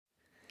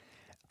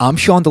I'm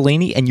Sean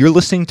Delaney, and you're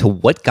listening to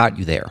What Got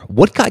You There.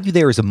 What Got You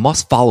There is a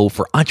must-follow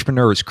for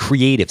entrepreneurs,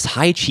 creatives,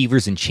 high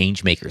achievers, and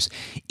change makers.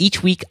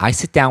 Each week, I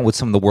sit down with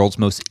some of the world's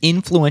most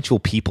influential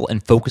people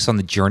and focus on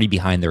the journey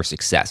behind their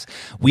success.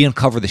 We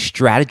uncover the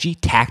strategy,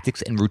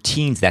 tactics, and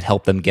routines that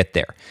help them get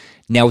there.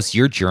 Now it's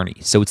your journey,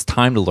 so it's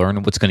time to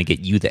learn what's going to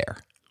get you there.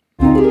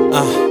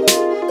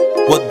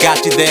 What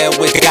got you there?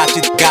 What got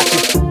you there?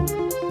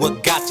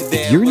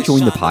 If you're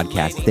enjoying the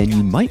podcast, then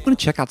you might want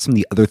to check out some of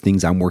the other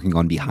things I'm working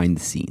on behind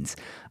the scenes.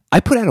 I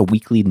put out a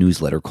weekly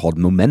newsletter called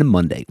Momentum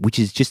Monday, which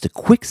is just a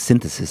quick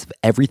synthesis of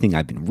everything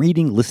I've been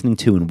reading, listening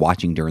to, and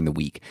watching during the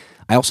week.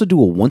 I also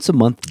do a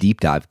once-a-month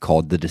deep dive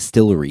called The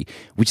Distillery,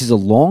 which is a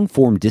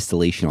long-form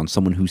distillation on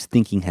someone whose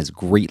thinking has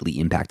greatly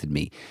impacted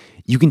me.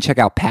 You can check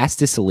out past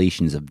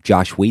distillations of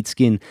Josh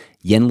Waitzkin,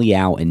 Yen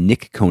Liao, and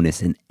Nick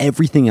Konis, and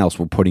everything else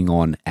we're putting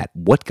on at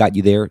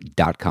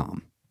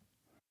whatgotyouthere.com.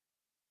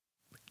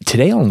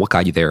 Today on What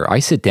Got You There, I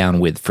sit down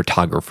with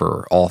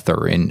photographer,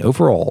 author, and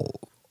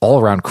overall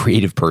all-around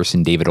creative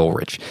person, David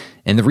Ulrich.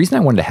 And the reason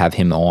I wanted to have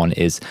him on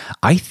is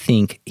I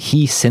think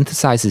he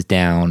synthesizes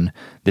down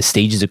the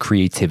stages of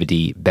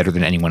creativity better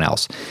than anyone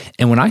else.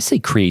 And when I say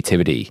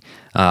creativity,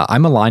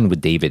 I'm aligned with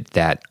David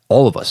that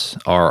all of us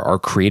are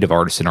creative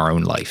artists in our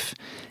own life.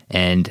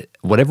 And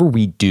whatever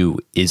we do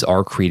is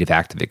our creative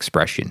act of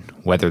expression,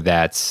 whether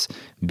that's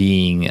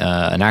being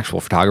an actual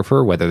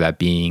photographer, whether that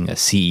being a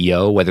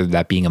CEO, whether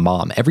that being a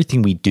mom.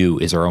 Everything we do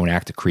is our own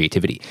act of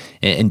creativity.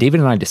 And David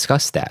and I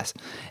discussed that.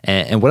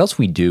 And what else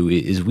we do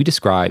is we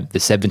describe the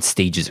 7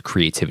 stages of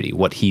creativity,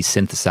 what he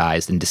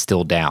synthesized and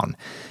distilled down.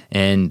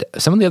 And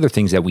some of the other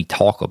things that we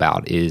talk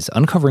about is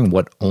uncovering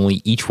what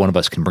only each one of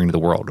us can bring to the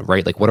world,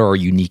 right? Like what are our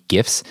unique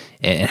gifts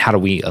and how do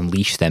we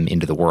unleash them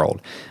into the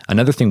world?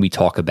 Another thing we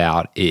talk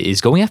about is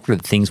going after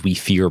the things we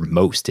fear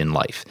most in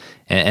life.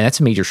 And that's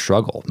a major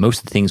struggle. Most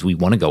of the things we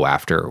want to go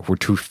after, we're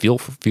too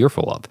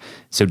fearful of.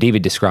 So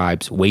David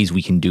describes ways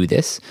we can do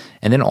this,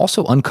 and then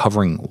also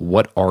uncovering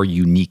what our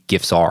unique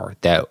gifts are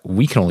that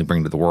we can only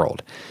bring to the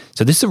world.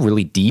 So this is a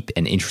really deep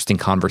and interesting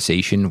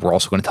conversation. We're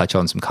also going to touch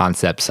on some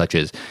concepts such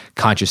as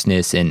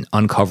consciousness and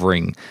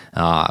uncovering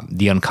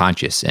the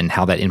unconscious and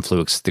how that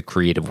influences the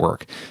creative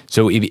work.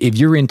 So if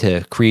you're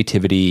into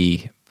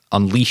creativity,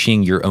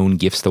 unleashing your own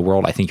gifts to the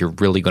world, I think you're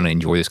really going to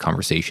enjoy this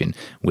conversation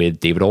with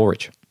David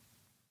Ulrich.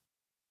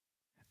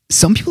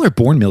 Some people are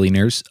born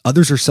millionaires,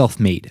 others are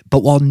self-made.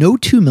 But while no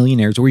 2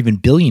 millionaires or even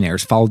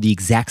billionaires follow the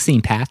exact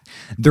same path,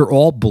 they're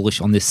all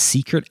bullish on this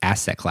secret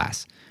asset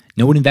class.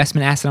 Know what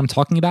investment asset I'm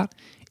talking about?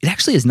 It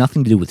actually has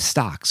nothing to do with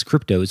stocks,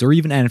 cryptos, or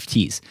even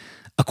NFTs.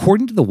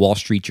 According to the Wall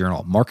Street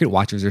Journal, market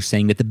watchers are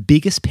saying that the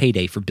biggest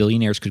payday for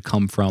billionaires could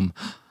come from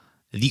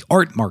the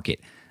art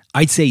market.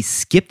 I'd say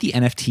skip the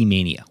NFT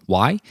mania.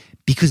 Why?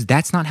 Because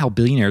that's not how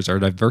billionaires are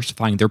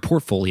diversifying their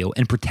portfolio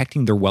and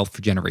protecting their wealth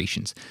for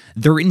generations.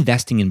 They're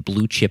investing in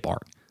blue chip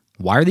art.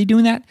 Why are they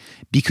doing that?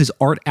 Because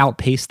art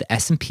outpaced the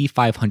S&P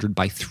 500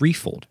 by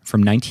threefold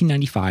from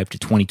 1995 to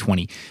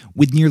 2020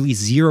 with nearly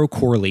zero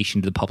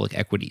correlation to the public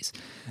equities.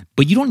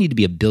 But you don't need to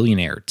be a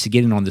billionaire to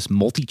get in on this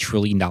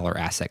multi-trillion-dollar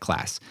asset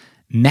class.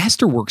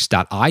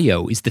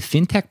 Masterworks.io is the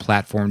fintech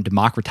platform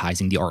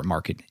democratizing the art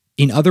market.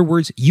 In other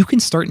words, you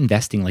can start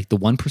investing like the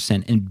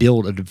 1% and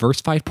build a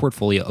diversified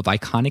portfolio of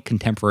iconic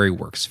contemporary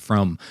works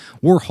from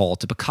Warhol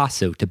to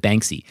Picasso to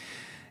Banksy.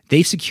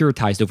 They've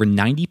securitized over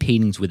 90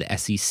 paintings with the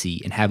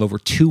SEC and have over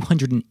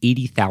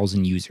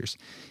 280,000 users.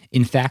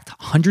 In fact,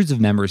 hundreds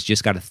of members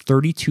just got a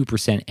 32%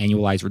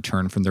 annualized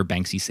return from their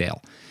Banksy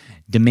sale.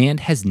 Demand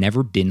has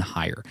never been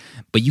higher,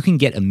 but you can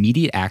get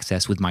immediate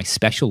access with my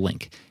special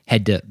link.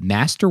 Head to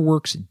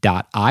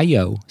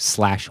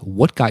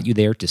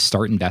masterworks.io/whatgotyouthere to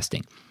start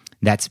investing.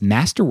 That's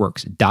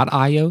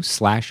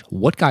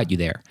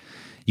masterworks.io/whatgotyouthere.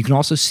 You can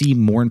also see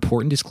more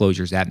important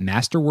disclosures at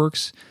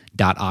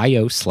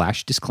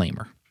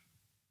masterworks.io/disclaimer.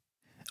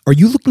 Are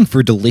you looking for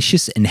a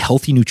delicious and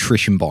healthy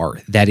nutrition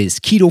bar that is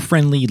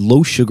keto-friendly,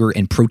 low sugar,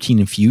 and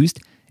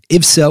protein-infused?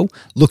 If so,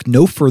 look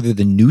no further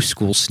than New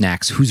School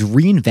Snacks, who's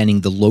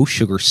reinventing the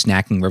low-sugar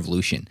snacking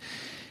revolution.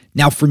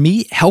 Now, for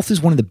me, health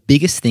is one of the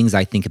biggest things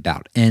I think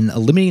about, and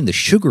eliminating the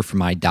sugar from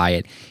my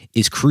diet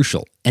is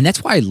crucial. And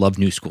that's why I love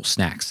New School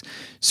Snacks.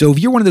 So if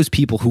you're one of those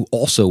people who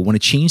also want to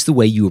change the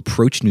way you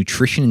approach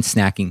nutrition and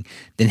snacking,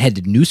 then head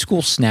to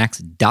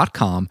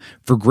newschoolsnacks.com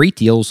for great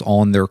deals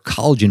on their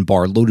collagen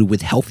bar loaded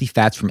with healthy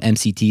fats from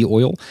MCT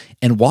oil.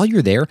 And while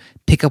you're there,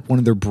 pick up one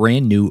of their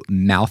brand new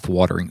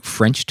mouth-watering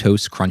French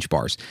Toast Crunch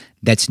Bars.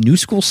 That's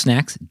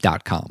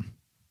newschoolsnacks.com.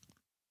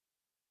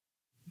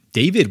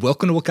 David,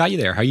 welcome to What Got You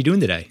There. How are you doing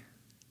today?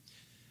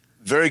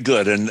 Very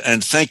good. And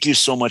thank you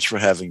so much for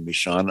having me,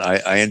 Sean.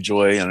 I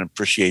enjoy and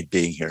appreciate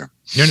being here.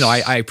 No,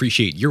 I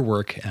appreciate your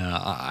work.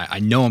 I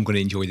know I'm going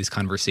to enjoy this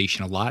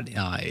conversation a lot.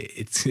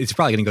 It's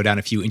probably going to go down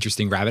a few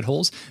interesting rabbit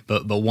holes,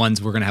 but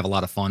ones we're going to have a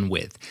lot of fun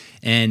with.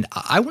 And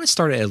I want to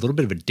start at a little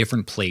bit of a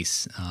different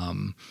place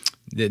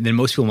than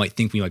most people might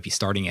think we might be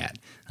starting at.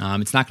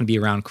 It's not going to be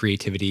around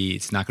creativity.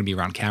 It's not going to be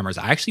around cameras.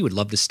 I actually would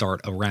love to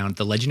start around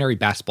the legendary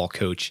basketball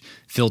coach,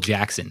 Phil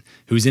Jackson,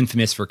 who's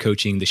infamous for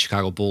coaching the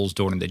Chicago Bulls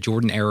during the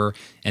Jordan era,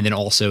 and then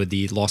also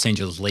the Los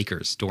Angeles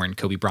Lakers during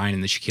Kobe Bryant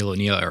and the Shaquille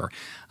O'Neal era.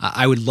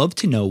 I would love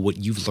to know what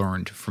you've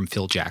learned from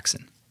Phil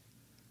Jackson.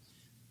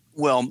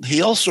 Well,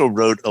 he also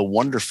wrote a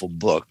wonderful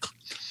book.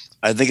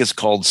 I think it's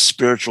called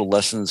Spiritual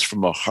Lessons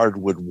from a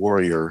Hardwood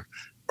Warrior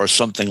or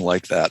something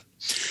like that.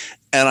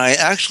 And I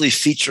actually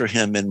feature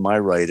him in my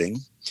writing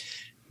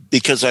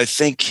because I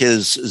think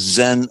his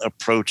Zen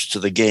approach to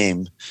the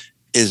game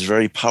is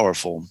very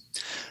powerful.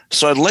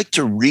 So I'd like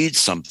to read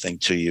something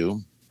to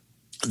you.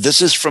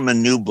 This is from a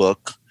new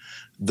book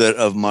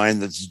of mine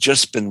that's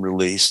just been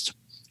released.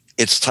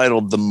 It's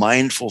titled The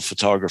Mindful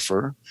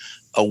Photographer,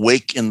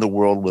 Awake in the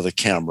World with a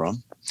Camera.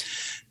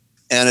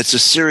 And it's a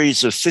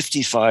series of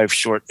 55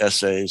 short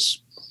essays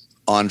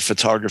on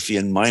photography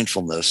and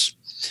mindfulness.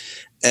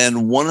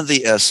 And one of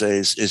the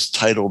essays is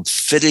titled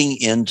Fitting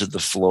into the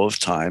Flow of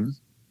Time.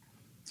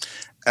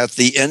 At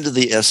the end of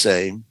the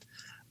essay,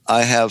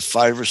 I have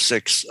 5 or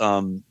 6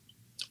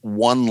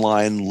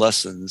 one-line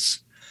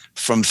lessons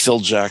from Phil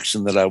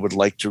Jackson that I would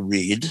like to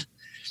read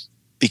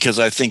because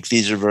I think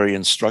these are very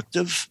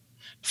instructive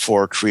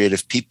for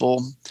creative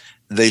people.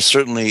 They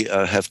certainly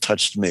have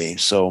touched me.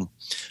 So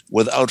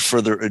without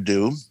further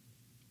ado,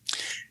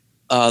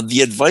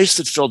 the advice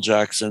that Phil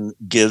Jackson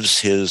gives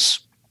his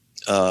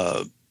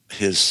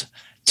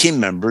team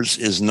members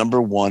is,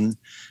 number 1,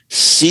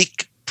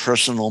 seek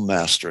personal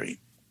mastery.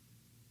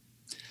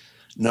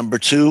 Number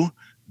 2,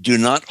 do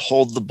not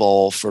hold the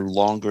ball for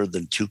longer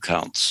than 2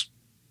 counts.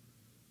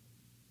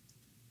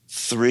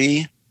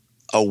 3,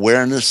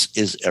 awareness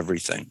is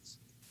everything.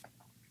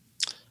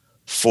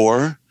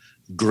 4,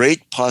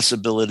 great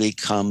possibility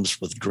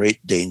comes with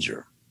great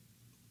danger.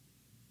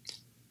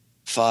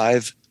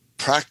 5,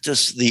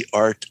 practice the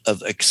art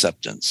of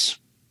acceptance.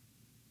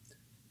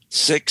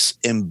 6,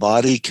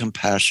 embody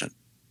compassion.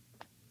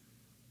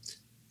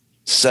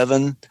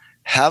 7,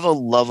 have a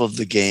love of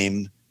the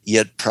game,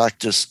 yet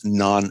practice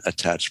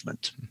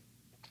non-attachment.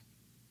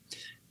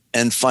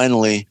 And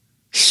finally,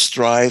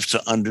 strive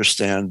to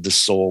understand the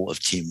soul of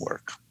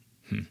teamwork.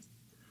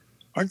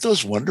 Aren't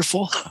those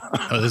wonderful?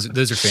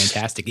 Those are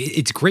fantastic.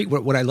 It's great.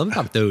 What I love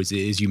about those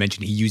is you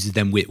mentioned he uses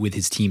them with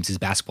his teams, his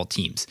basketball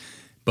teams.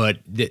 But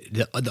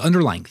the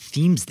underlying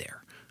themes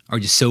there are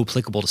just so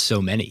applicable to so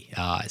many.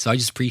 So I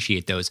just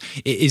appreciate those.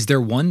 Is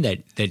there one that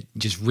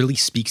just really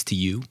speaks to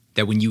you,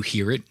 that when you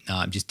hear it,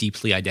 just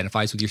deeply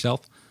identifies with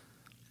yourself?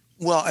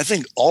 Well, I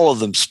think all of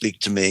them speak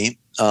to me.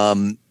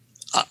 The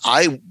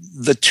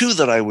 2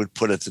 that I would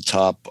put at the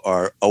top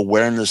are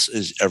awareness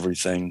is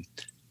everything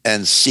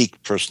and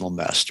seek personal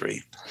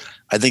mastery.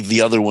 I think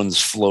the other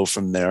ones flow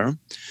from there.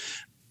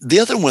 The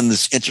other one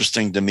that's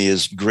interesting to me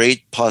is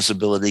great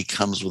possibility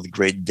comes with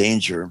great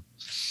danger.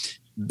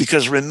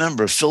 Because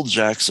remember, Phil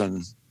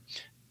Jackson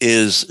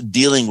is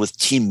dealing with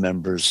team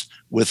members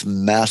with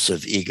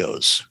massive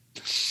egos.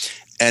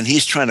 And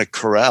he's trying to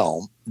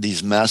corral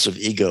these massive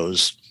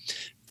egos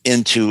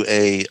into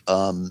a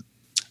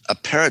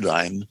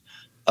paradigm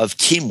of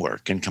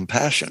teamwork and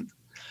compassion.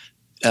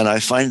 And I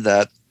find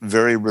that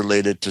very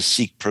related to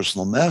seek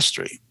personal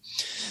mastery.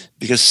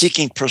 Because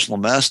seeking personal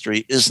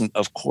mastery isn't,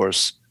 of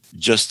course,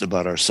 just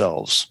about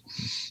ourselves.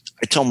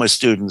 I tell my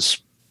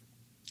students,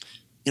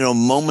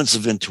 moments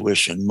of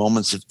intuition,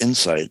 moments of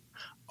insight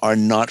are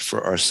not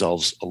for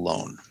ourselves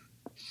alone.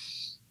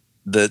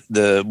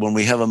 When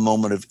we have a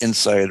moment of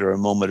insight or a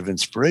moment of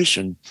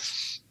inspiration,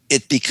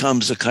 it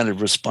becomes a kind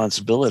of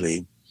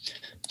responsibility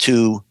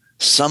to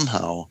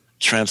somehow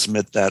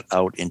transmit that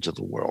out into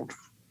the world.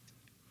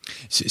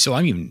 So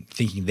I'm even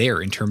thinking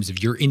there in terms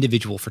of your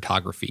individual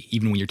photography.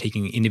 Even when you're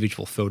taking an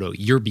individual photo,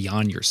 you're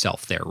beyond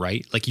yourself there,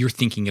 right? Like you're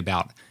thinking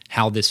about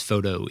how this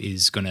photo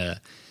is going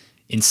to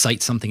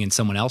incite something in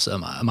someone else.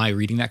 Am I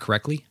reading that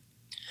correctly?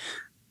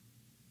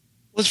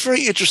 Well, it's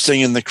very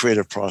interesting in the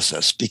creative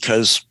process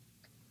because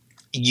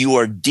you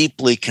are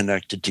deeply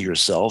connected to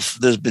yourself.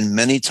 There's been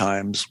many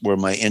times where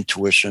my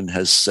intuition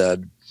has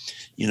said,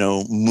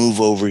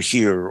 move over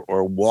here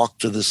or walk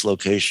to this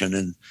location,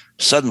 and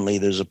suddenly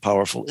there's a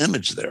powerful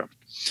image there.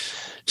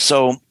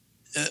 So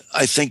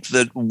I think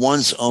that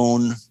one's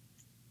own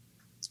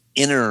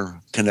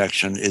inner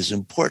connection is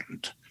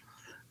important,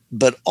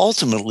 but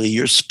ultimately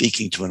you're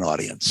speaking to an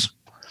audience.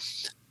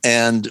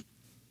 And,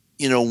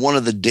 one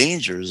of the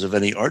dangers of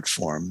any art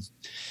form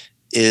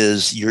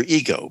is your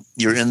ego.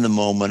 You're in the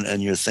moment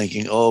and you're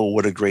thinking, oh,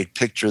 what a great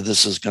picture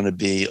this is going to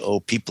be. Oh,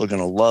 people are going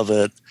to love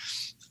it.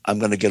 I'm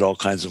going to get all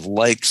kinds of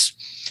likes.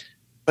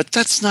 But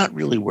that's not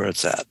really where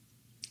it's at.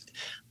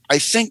 I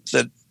think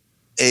that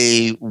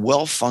a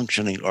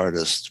well-functioning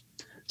artist,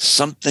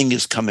 something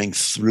is coming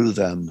through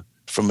them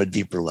from a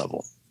deeper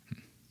level.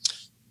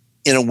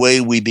 In a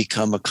way, we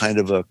become a kind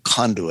of a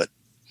conduit.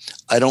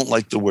 I don't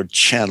like the word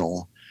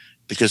channel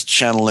because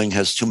channeling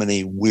has too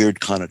many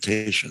weird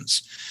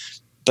connotations.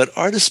 But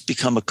artists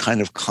become a kind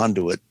of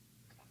conduit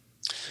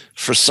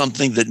for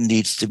something that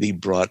needs to be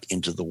brought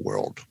into the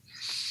world.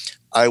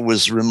 I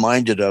was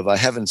reminded of, I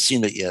haven't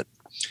seen it yet,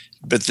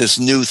 but this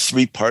new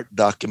 3-part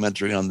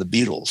documentary on the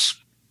Beatles.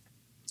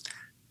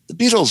 The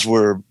Beatles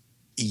were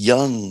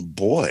young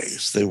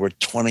boys. They were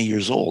 20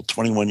 years old,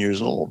 21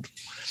 years old.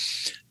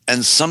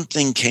 And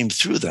something came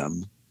through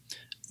them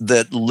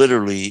that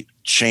literally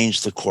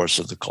changed the course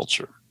of the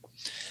culture.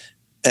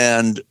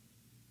 And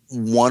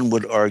one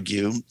would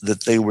argue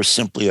that they were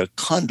simply a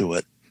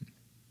conduit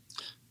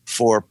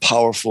for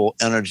powerful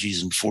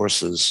energies and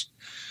forces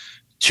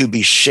to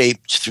be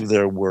shaped through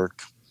their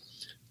work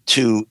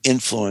to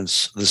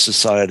influence the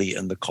society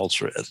and the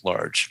culture at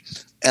large.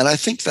 And I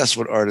think that's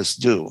what artists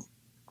do.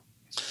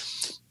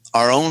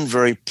 Our own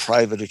very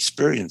private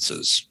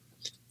experiences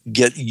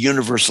get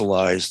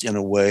universalized in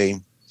a way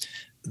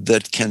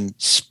that can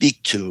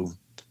speak to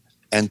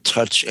and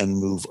touch and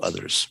move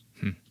others.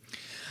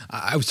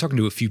 I was talking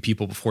to a few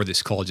people before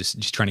this call,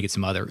 just trying to get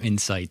some other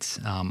insights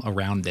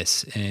around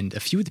this. And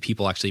a few of the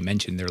people actually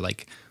mentioned, they're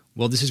like,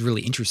 well, this is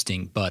really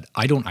interesting, but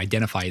I don't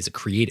identify as a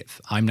creative.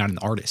 I'm not an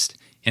artist.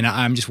 And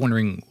I'm just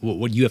wondering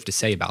what you have to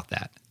say about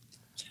that.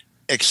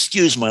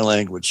 Excuse my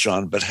language,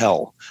 Sean, but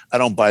hell, I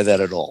don't buy that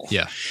at all.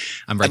 Yeah,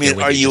 I'm right there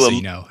with you, just so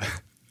you know.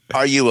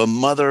 Are you a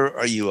mother?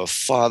 Are you a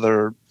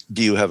father?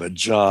 Do you have a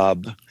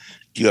job?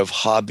 Do you have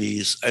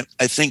hobbies?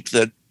 I think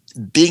that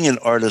being an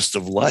artist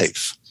of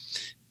life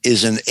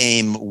is an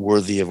aim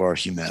worthy of our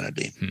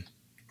humanity.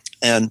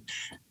 And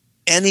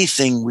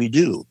anything we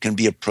do can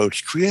be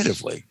approached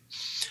creatively.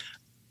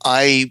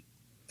 I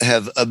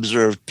have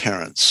observed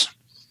parents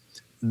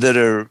that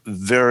are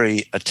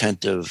very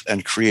attentive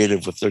and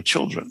creative with their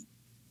children.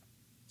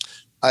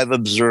 I've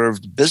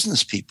observed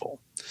business people.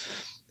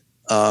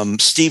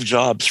 Steve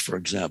Jobs, for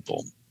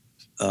example,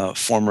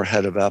 former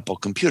head of Apple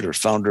Computer,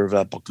 founder of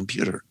Apple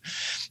Computer.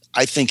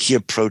 I think he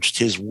approached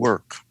his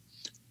work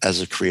as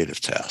a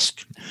creative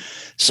task.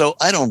 So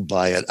I don't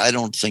buy it. I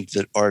don't think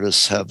that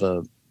artists have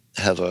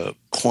a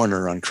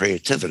corner on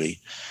creativity.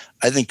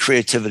 I think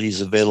creativity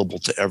is available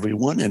to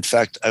everyone. In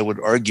fact, I would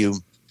argue,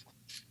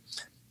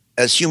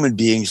 as human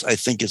beings, I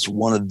think it's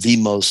one of the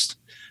most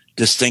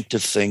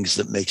distinctive things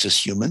that makes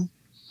us human.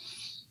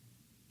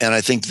 And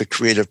I think the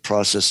creative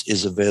process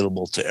is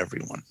available to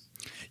everyone.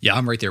 Yeah,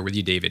 I'm right there with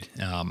you, David.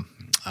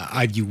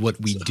 I view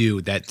what we do,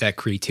 that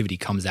creativity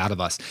comes out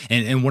of us.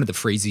 And one of the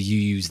phrases you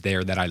use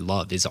there that I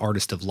love is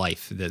artist of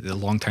life. The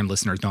longtime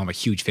listeners know I'm a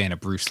huge fan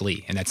of Bruce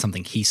Lee, and that's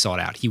something he sought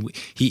out.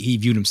 He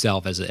viewed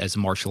himself as a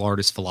martial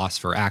artist,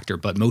 philosopher, actor,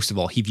 but most of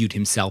all, he viewed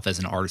himself as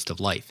an artist of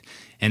life.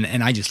 And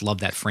I just love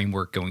that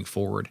framework going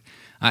forward.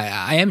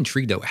 I am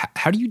intrigued, though.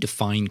 How do you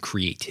define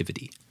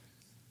creativity?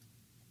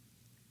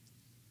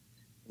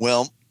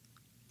 Well,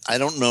 I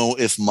don't know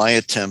if my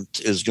attempt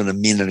is going to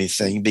mean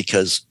anything,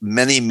 because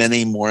many,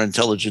 many more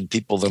intelligent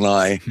people than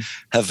I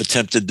have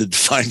attempted to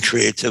define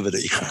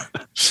creativity.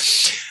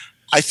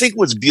 I think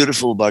what's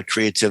beautiful about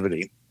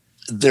creativity,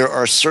 there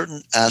are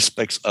certain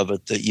aspects of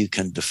it that you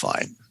can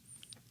define.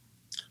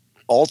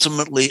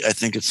 Ultimately, I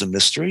think it's a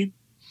mystery.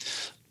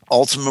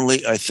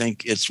 Ultimately, I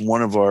think it's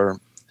one of our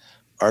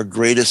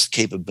greatest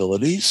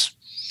capabilities.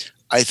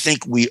 I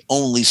think we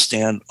only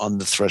stand on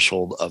the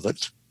threshold of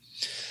it.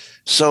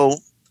 So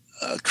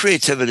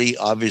creativity,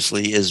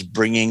 obviously, is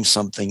bringing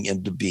something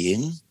into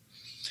being.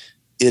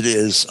 It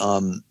is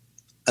an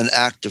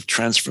act of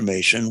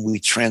transformation. We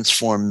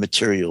transform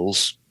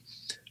materials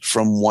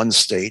from one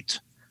state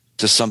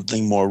to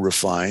something more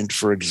refined.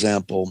 For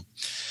example,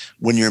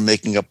 when you're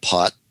making a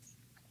pot,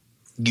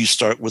 you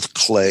start with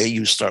clay,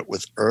 you start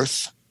with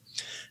earth,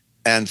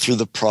 and through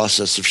the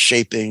process of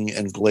shaping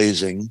and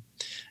glazing,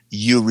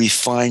 you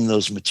refine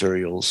those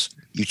materials,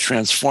 you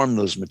transform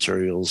those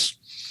materials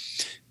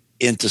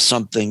into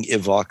something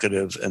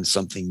evocative and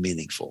something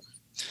meaningful.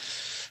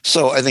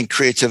 So I think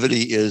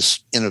creativity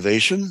is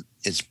innovation.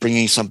 It's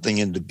bringing something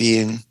into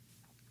being.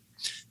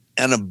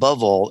 And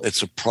above all,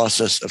 it's a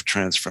process of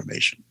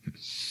transformation.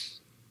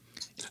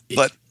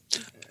 But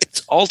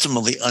it's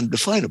ultimately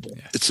undefinable.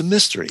 It's a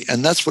mystery.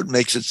 And that's what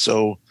makes it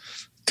so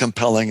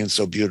compelling and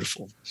so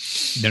beautiful.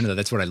 No,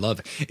 that's what I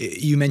love.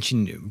 You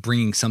mentioned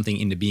bringing something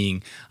into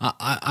being.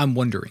 I'm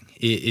wondering,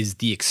 is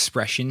the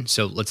expression,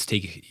 so let's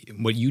take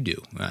what you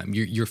do,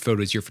 your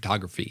photos, your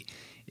photography,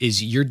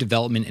 is your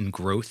development and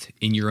growth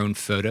in your own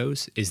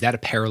photos, is that a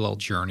parallel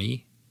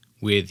journey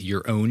with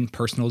your own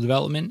personal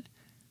development?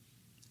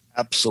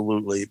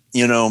 Absolutely.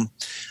 You know,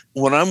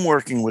 when I'm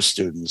working with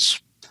students,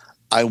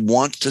 I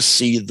want to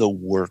see the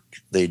work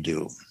they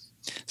do.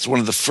 It's one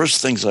of the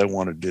first things I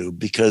want to do,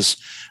 because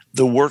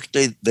the work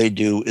they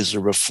do is a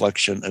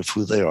reflection of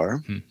who they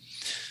are.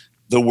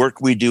 The work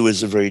we do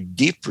is a very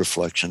deep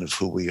reflection of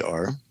who we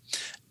are.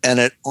 And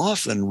it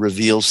often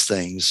reveals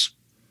things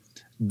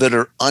that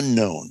are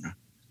unknown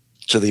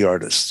to the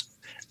artist.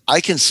 I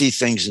can see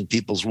things in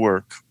people's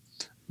work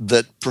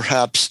that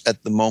perhaps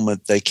at the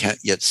moment they can't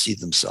yet see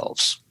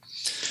themselves.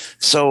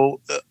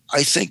 So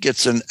I think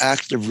it's an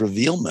act of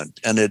revealment.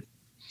 And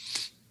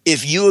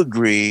if you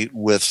agree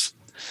with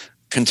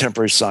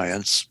contemporary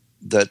science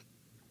that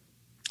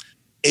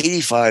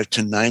 85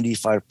 to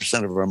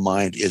 95% of our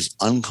mind is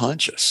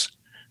unconscious.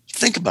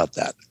 Think about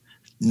that.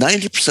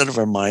 90% of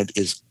our mind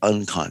is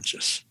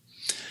unconscious.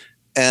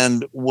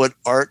 And what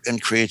art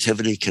and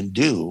creativity can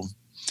do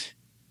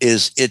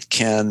is it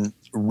can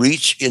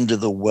reach into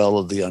the well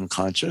of the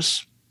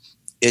unconscious.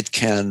 It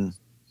can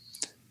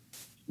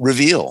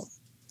reveal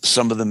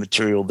some of the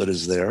material that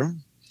is there.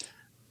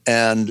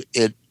 And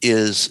it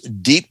is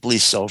deeply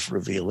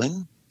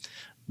self-revealing.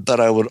 But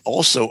I would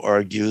also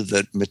argue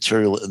that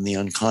material in the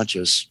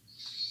unconscious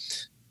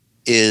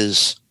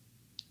is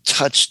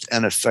touched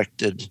and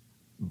affected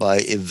by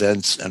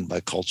events and by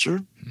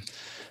culture.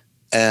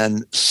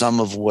 And some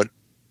of what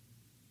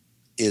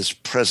is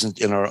present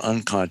in our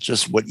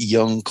unconscious, what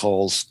Jung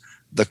calls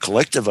the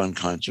collective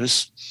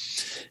unconscious,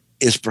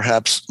 is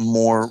perhaps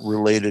more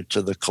related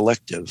to the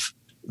collective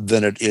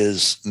than it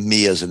is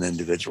me as an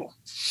individual.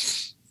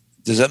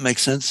 Does that make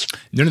sense?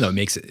 No. It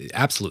makes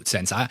absolute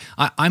sense.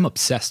 I'm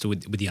obsessed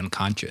with the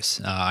unconscious.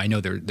 I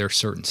know there are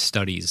certain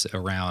studies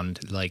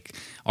around, like,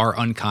 our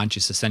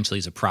unconscious essentially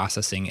is a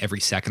processing every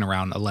second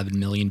around 11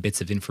 million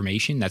bits of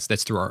information.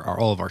 That's through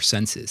all of our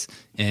senses,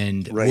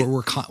 and right.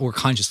 we're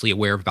consciously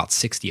aware of about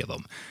 60 of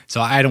them.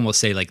 So I'd almost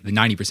say like the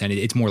 90%.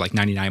 It's more like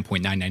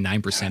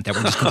 99.999% that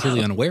we're just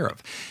completely unaware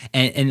of,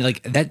 and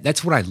like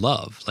that's what I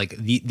love. Like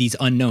these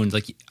unknowns.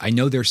 Like I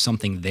know there's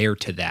something there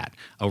to that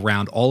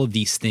around all of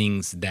these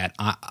things that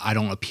I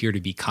don't appear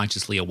to be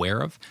consciously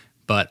aware of,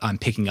 but I'm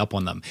picking up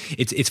on them.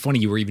 It's funny,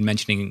 you were even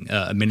mentioning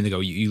a minute ago,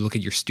 you look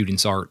at your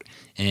students' art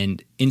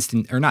and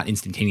not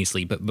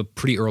instantaneously, but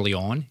pretty early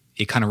on,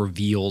 it kind of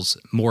reveals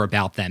more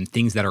about them,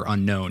 things that are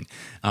unknown.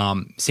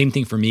 Same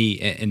thing for me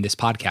in this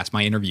podcast,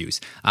 my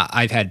interviews.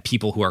 I've had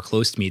people who are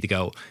close to me to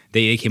go,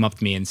 they came up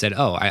to me and said,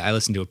 oh, I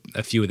listened to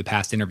a few of the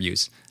past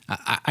interviews.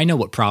 I know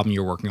what problem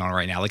you're working on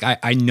right now. Like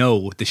I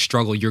know the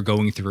struggle you're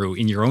going through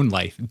in your own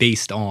life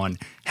based on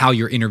how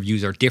your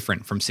interviews are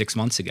different from 6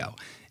 months ago.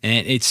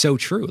 And it's so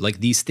true. Like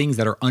these things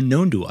that are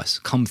unknown to us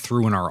come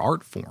through in our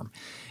art form.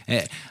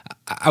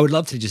 I would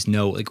love to just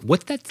know, like,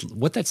 what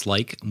that's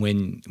like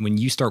when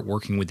you start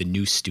working with a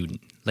new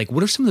student. Like,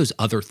 what are some of those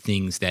other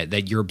things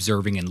that you're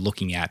observing and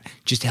looking at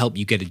just to help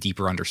you get a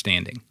deeper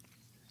understanding?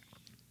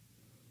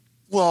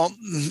 Well,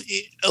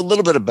 a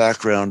little bit of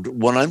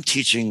background. When I'm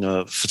teaching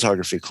a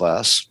photography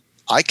class,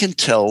 I can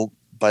tell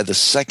by the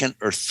second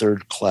or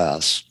third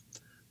class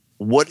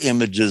what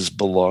images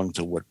belong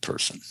to what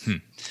person.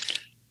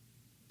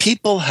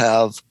 People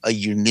have a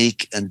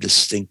unique and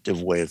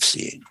distinctive way of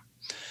seeing.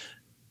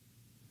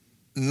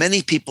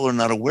 Many people are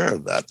not aware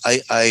of that.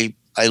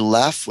 I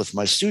laugh with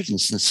my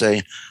students and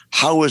say,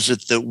 how is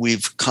it that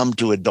we've come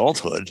to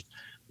adulthood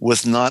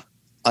with not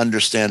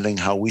understanding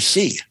how we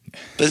see?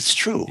 But it's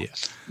true. Yeah.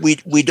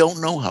 We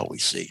don't know how we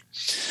see.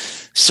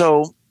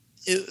 So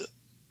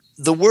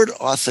the word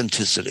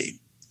authenticity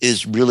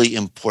is really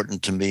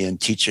important to me in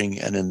teaching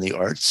and in the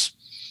arts.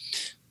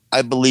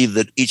 I believe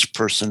that each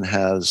person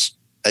has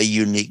a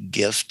unique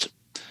gift.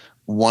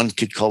 One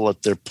could call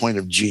it their point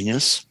of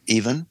genius,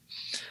 even,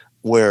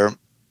 where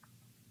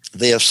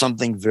they have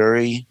something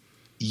very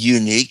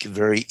unique,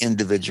 very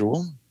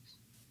individual,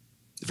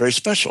 very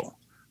special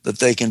that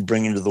they can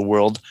bring into the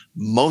world.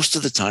 Most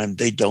of the time,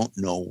 they don't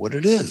know what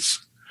it is.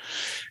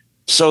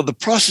 So the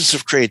process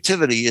of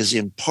creativity is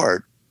in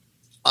part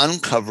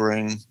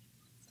uncovering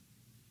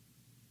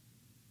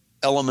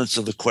elements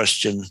of the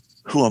question,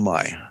 who am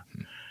I?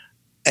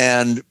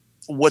 And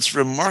what's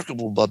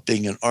remarkable about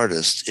being an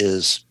artist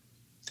is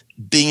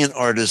being an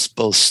artist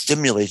both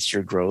stimulates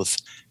your growth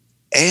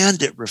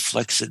and it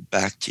reflects it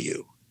back to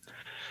you.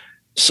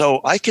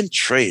 So I can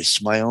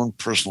trace my own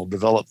personal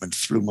development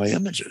through my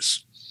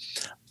images.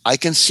 I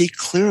can see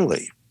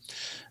clearly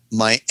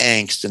my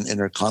angst and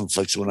inner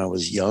conflicts when I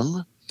was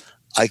young.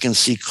 I can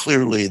see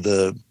clearly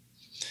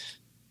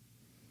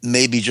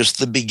maybe just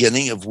the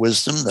beginning of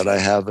wisdom that I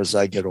have as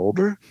I get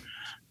older.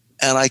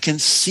 And I can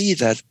see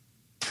that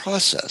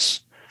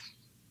process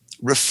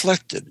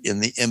reflected in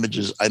the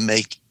images I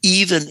make,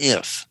 even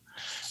if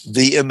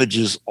the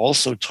images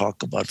also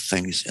talk about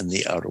things in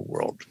the outer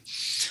world.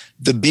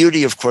 The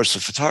beauty, of course,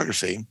 of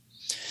photography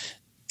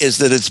is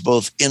that it's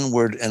both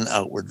inward and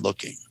outward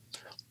looking.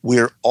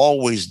 We're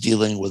always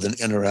dealing with an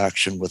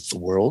interaction with the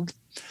world,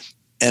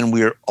 and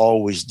we're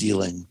always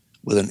dealing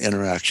with an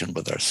interaction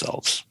with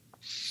ourselves.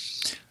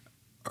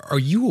 Are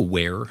you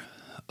aware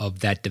of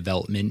that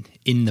development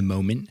in the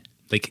moment?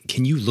 Like,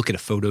 can you look at a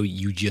photo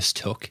you just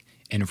took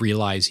and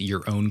realize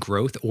your own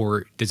growth,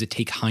 or does it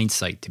take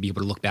hindsight to be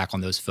able to look back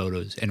on those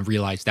photos and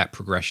realize that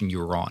progression you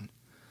were on?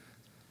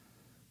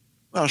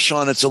 Well,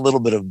 Sean, it's a little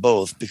bit of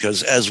both,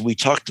 because as we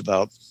talked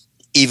about,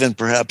 even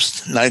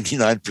perhaps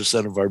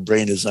 99% of our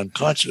brain is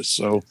unconscious.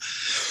 So,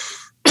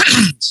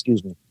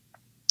 excuse me.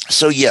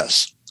 So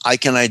yes, I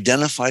can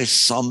identify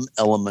some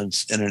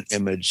elements in an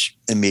image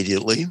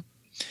immediately,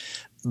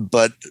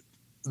 but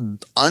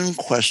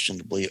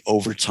unquestionably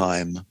over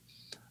time,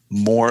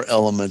 more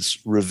elements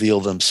reveal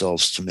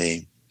themselves to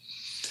me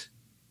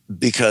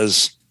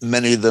because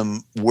many of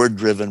them were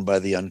driven by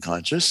the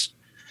unconscious,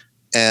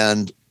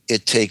 and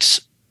it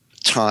takes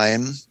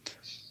time,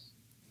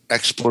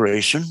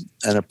 exploration,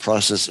 and a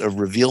process of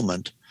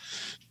revealment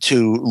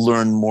to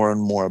learn more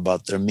and more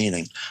about their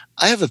meaning.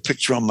 I have a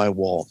picture on my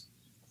wall.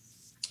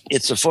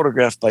 It's a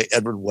photograph by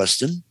Edward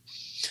Weston.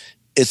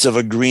 It's of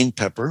a green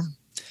pepper.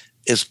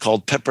 It's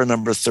called Pepper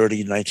Number 30,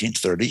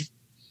 1930.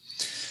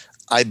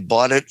 I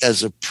bought it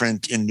as a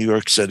print in New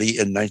York City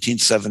in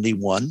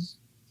 1971.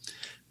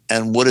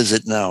 And what is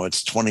it now?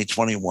 It's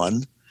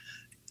 2021.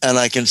 And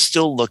I can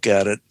still look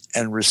at it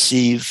and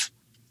receive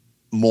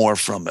more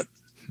from it.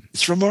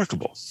 It's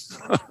remarkable.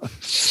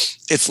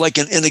 It's like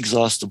an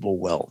inexhaustible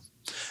well.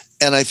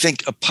 And I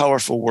think a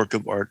powerful work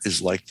of art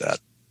is like that.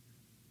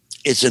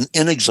 It's an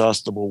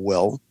inexhaustible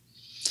well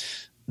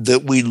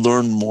that we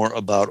learn more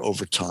about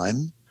over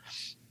time.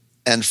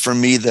 And for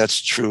me,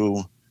 that's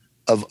true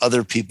of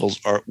other people's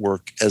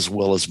artwork as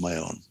well as my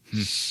own.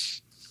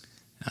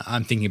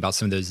 I'm thinking about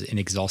some of those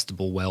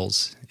inexhaustible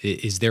wells.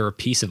 Is there a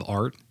piece of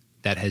art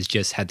that has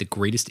just had the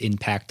greatest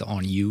impact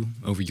on you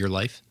over your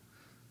life?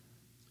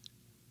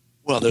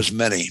 Well, there's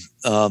many,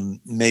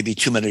 maybe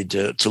too many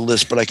to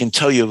list, but I can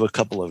tell you of a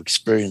couple of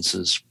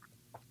experiences.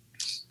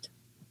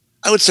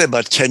 I would say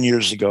about 10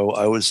 years ago,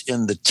 I was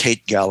in the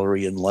Tate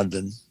Gallery in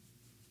London,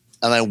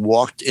 and I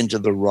walked into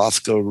the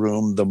Rothko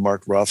room, the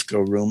Mark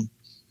Rothko room.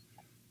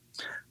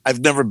 I've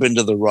never been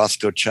to the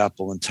Rothko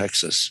Chapel in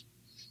Texas,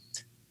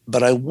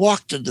 but I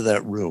walked into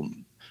that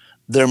room.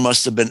 There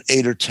must have been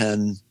 8 or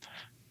 10,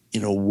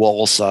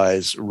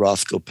 wall-size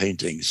Rothko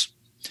paintings.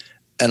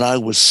 And I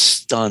was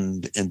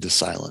stunned into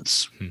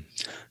silence,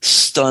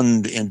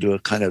 stunned into a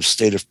kind of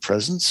state of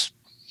presence.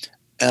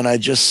 And I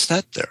just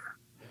sat there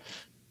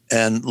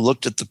and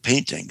looked at the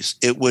paintings.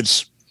 It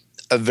was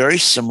a very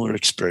similar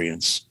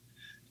experience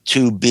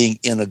to being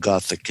in a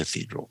Gothic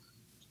cathedral.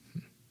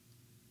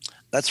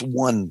 That's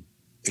one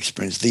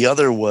experience. The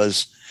other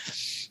was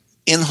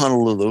in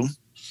Honolulu.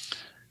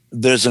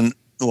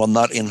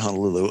 Not in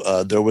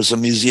Honolulu. There was a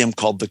museum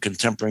called the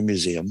Contemporary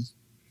Museum.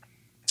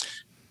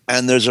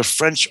 And there's a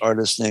French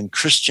artist named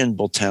Christian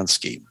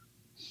Boltanski.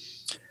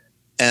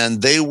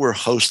 And they were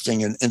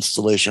hosting an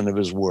installation of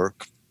his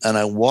work. And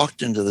I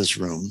walked into this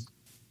room.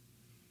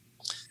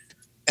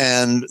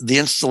 And the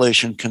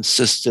installation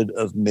consisted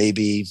of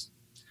maybe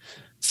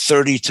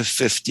 30 to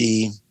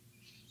 50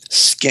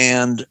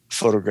 scanned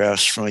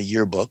photographs from a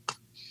yearbook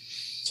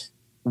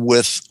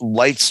with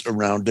lights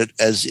around it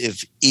as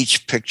if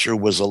each picture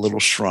was a little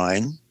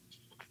shrine.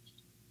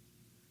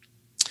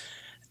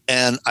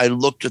 And I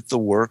looked at the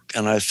work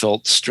and I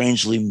felt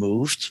strangely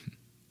moved.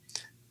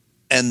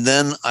 And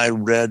then I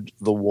read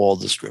the wall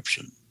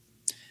description.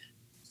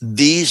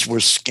 These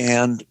were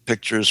scanned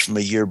pictures from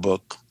a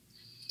yearbook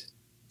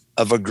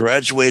of a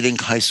graduating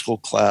high school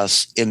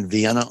class in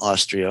Vienna,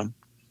 Austria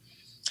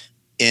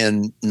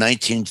in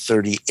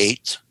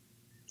 1938.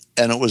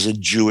 And it was a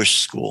Jewish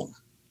school.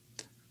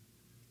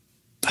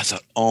 I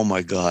thought, oh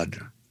my God,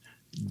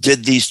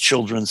 did these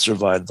children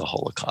survive the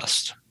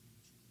Holocaust?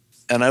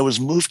 And I was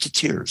moved to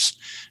tears.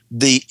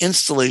 The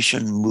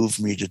installation moved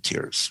me to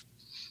tears.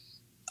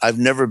 I've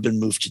never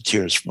been moved to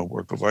tears from a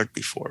work of art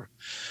before.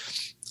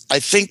 I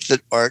think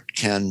that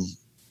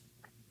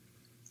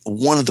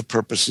one of the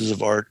purposes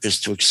of art is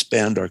to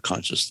expand our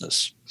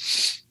consciousness.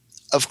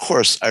 Of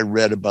course, I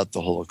read about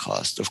the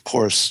Holocaust. Of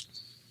course,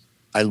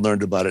 I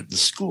learned about it in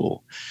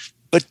school.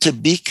 But to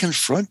be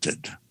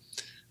confronted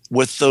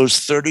with those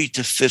 30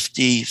 to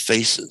 50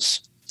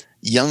 faces,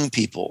 young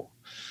people,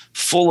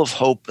 full of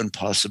hope and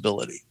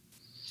possibility.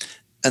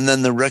 And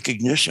then the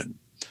recognition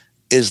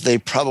is they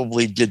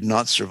probably did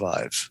not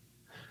survive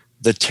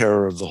the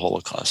terror of the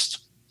Holocaust.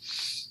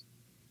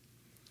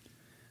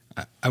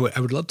 I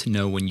would love to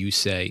know when you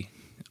say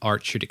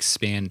art should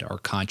expand our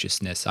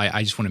consciousness.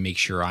 I just want to make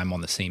sure I'm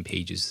on the same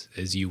page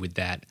as you with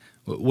that.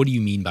 What do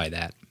you mean by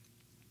that?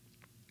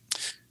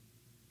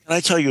 Can I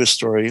tell you a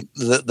story?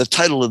 The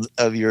title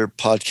of your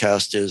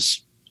podcast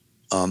is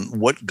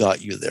What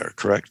Got You There,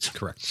 correct?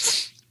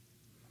 Correct.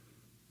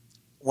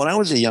 When I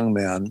was a young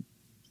man,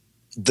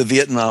 the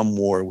Vietnam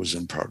War was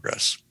in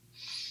progress.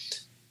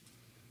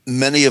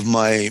 Many of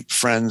my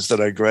friends that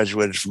I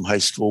graduated from high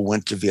school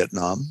went to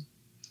Vietnam.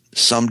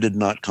 Some did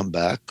not come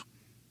back.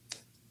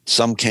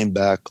 Some came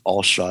back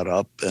all shot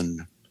up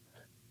and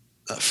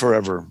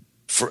forever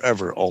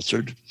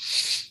altered.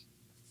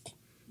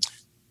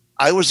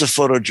 I was a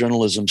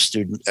photojournalism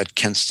student at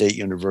Kent State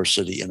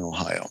University in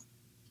Ohio.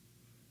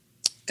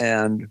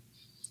 And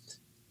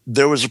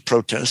there was a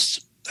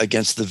protest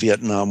against the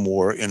Vietnam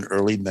War in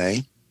early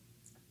May.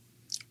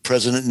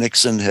 President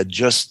Nixon had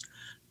just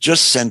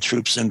sent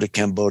troops into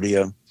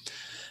Cambodia,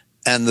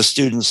 and the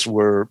students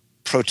were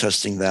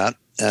protesting that.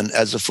 And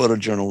as a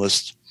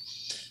photojournalist,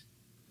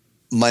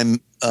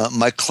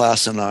 my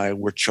class and I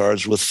were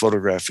charged with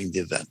photographing the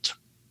event.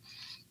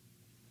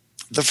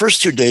 The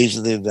first 2 days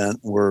of the event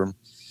were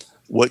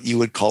what you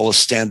would call a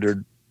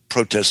standard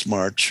protest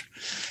march.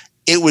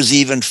 It was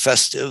even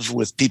festive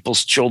with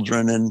people's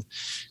children and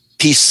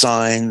peace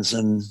signs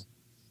and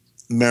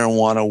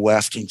marijuana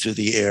wafting through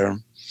the air.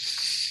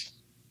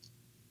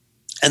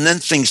 And then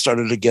things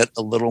started to get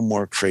a little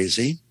more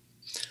crazy.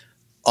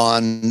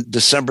 On May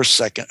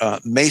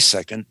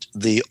 2nd,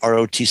 the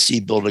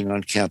ROTC building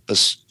on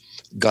campus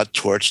got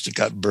torched, it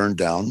got burned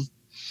down,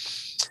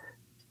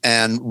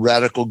 and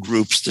radical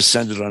groups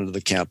descended onto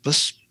the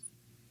campus.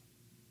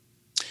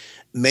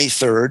 May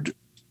 3rd,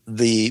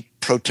 the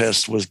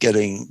protest was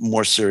getting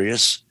more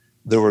serious.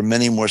 There were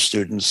many more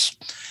students,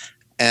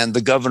 and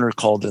the governor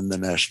called in the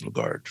National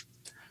Guard.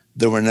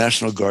 There were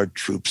National Guard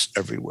troops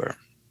everywhere.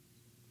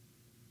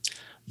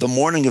 The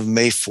morning of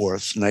May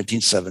 4th,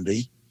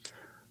 1970,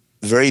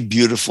 very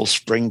beautiful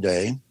spring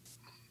day,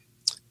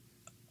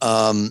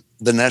 the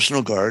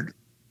National Guard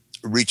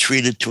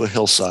retreated to a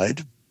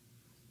hillside.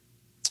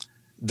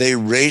 They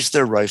raised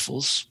their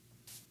rifles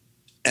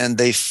and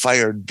they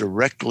fired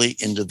directly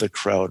into the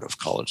crowd of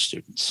college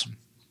students.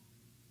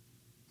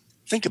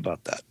 Think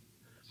about that.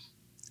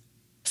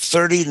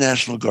 30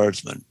 National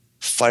Guardsmen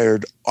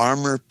fired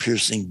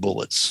armor-piercing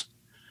bullets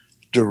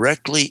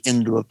directly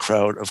into a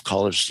crowd of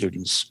college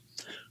students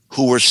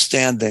who were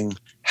standing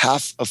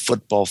half a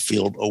football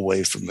field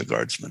away from the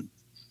guardsmen.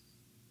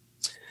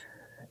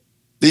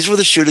 These were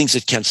the shootings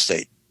at Kent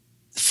State.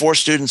 4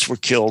 students were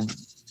killed,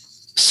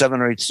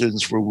 7 or 8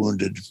 students were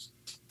wounded,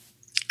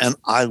 and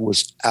I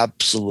was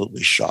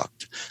absolutely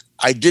shocked.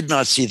 I did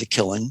not see the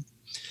killing.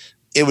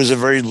 It was a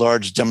very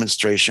large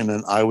demonstration,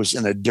 and I was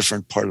in a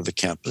different part of the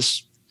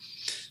campus.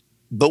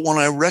 But when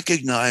I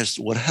recognized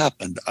what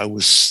happened, I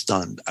was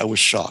stunned. I was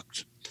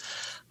shocked.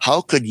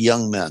 How could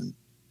young men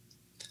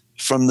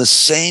from the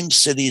same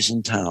cities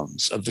and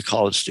towns of the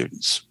college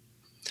students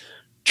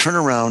turn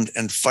around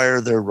and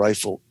fire their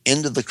rifle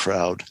into the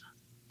crowd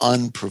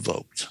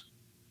unprovoked?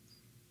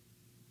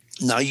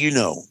 Now, you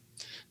know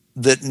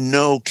that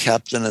no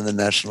captain in the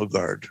National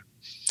Guard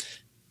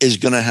is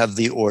going to have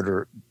the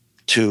order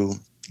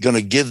going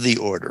to give the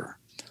order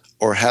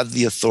or have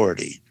the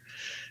authority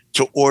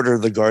to order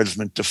the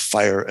guardsmen to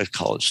fire at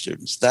college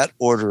students. That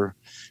order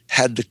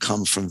had to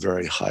come from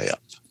very high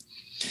up.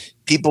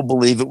 People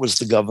believe it was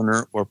the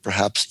governor or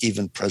perhaps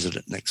even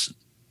President Nixon.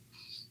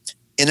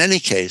 In any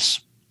case,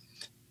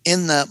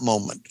 in that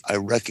moment, I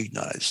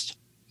recognized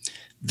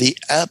the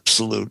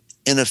absolute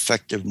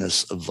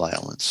ineffectiveness of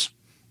violence.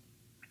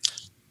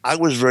 I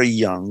was very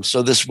young,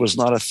 so this was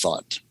not a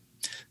thought.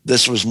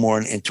 This was more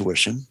an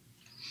intuition.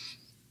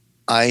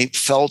 I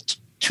felt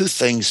 2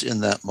 things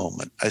in that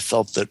moment. I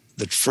felt that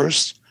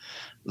first,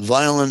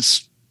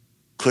 violence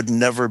could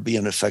never be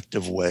an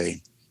effective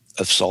way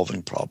of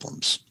solving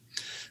problems.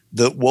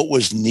 That what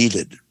was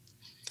needed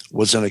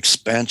was an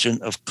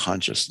expansion of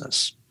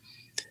consciousness.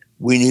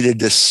 We needed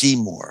to see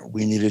more.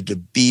 We needed to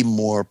be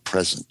more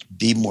present,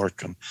 be more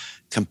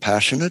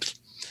compassionate,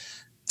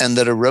 and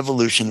that a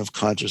revolution of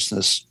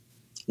consciousness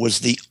was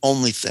the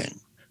only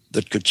thing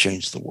that could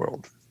change the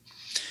world.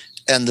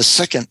 And the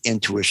second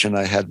intuition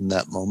I had in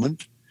that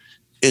moment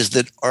is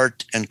that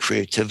art and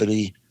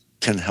creativity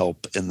can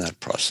help in that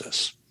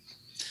process.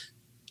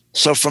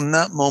 So from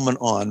that moment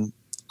on,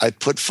 I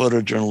put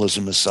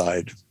photojournalism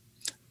aside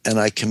and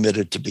I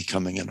committed to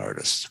becoming an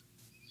artist.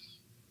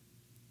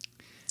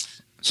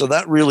 So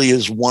that really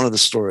is one of the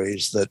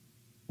stories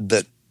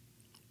that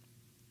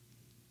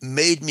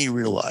made me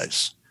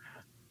realize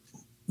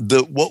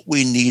that what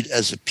we need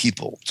as a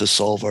people to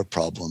solve our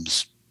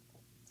problems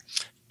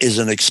is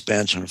an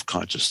expansion of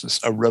consciousness,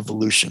 a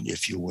revolution,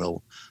 if you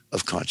will,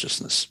 of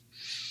consciousness.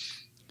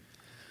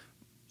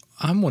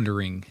 I'm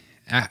wondering,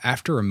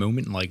 after a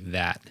moment like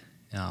that,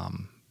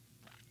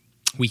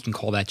 we can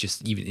call that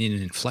just even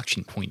an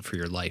inflection point for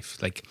your life.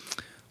 Like,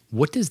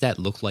 what does that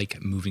look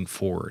like moving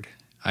forward?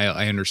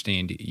 I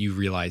understand you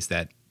realize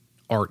that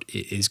art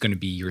is going to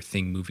be your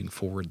thing moving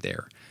forward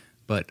there,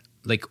 but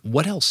like,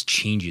 what else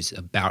changes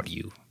about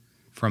you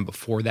from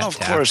before that? Of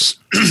course,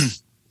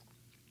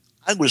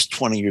 I was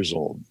 20 years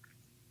old.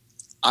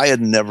 I had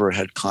never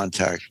had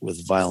contact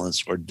with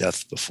violence or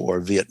death before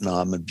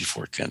Vietnam and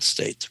before Kent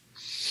State.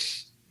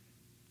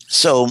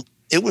 So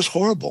it was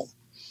horrible.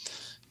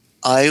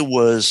 I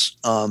was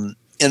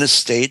in a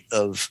state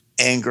of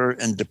anger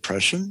and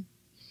depression.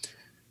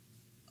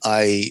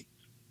 I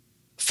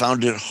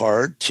found it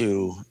hard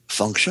to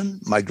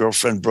function. My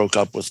girlfriend broke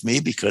up with me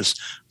because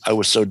I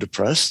was so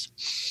depressed.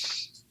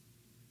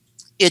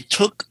 It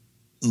took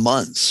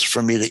months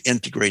for me to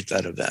integrate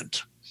that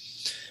event.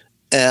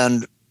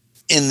 And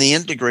in the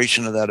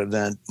integration of that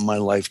event, my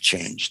life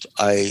changed.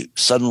 I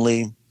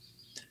suddenly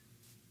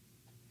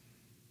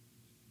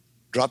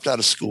dropped out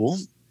of school.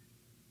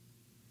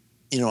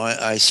 You know,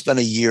 I spent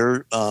a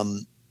year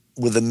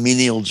with a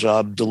menial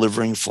job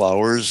delivering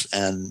flowers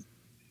and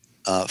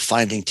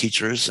finding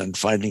teachers and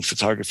finding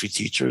photography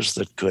teachers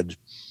that could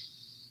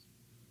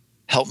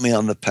help me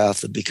on the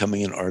path of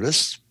becoming an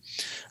artist.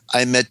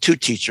 I met 2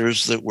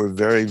 teachers that were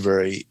very,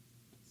 very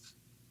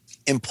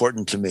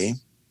important to me.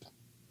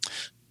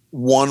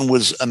 One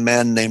was a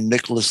man named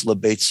Nicholas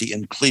Lebatesy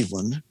in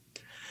Cleveland,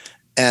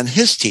 and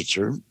his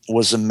teacher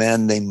was a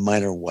man named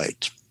Minor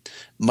White.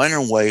 Minor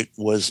White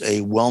was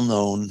a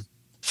well-known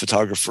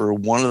photographer,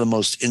 one of the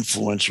most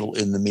influential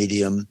in the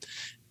medium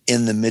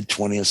in the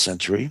mid-20th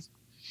century.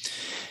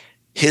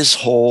 His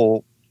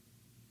whole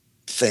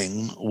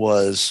thing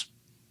was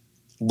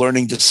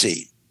learning to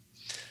see.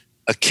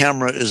 A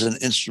camera is an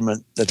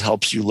instrument that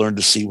helps you learn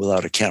to see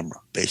without a camera,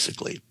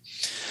 basically.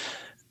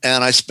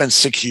 And I spent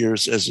 6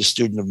 years as a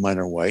student of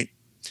Minor White.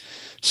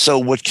 So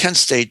what Kent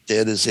State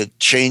did is it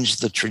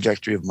changed the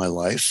trajectory of my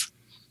life.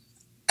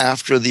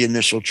 After the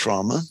initial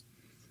trauma,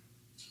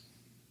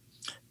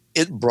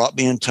 it brought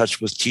me in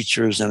touch with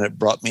teachers, and it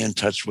brought me in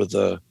touch with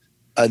a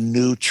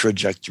new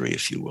trajectory,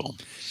 if you will.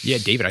 Yeah,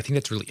 David, I think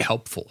that's really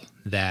helpful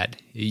that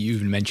you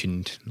even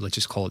mentioned, let's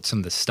just call it some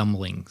of the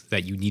stumbling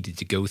that you needed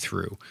to go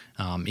through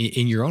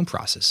in your own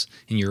process,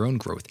 in your own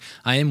growth.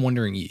 I am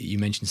wondering, you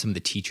mentioned some of the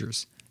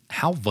teachers.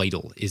 How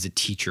vital is a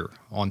teacher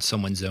on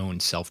someone's own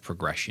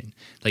self-progression?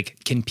 Like,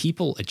 can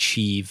people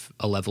achieve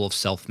a level of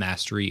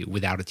self-mastery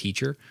without a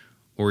teacher,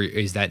 or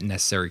is that a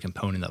necessary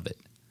component of it?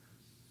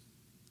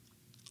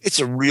 It's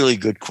a really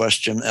good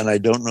question, and I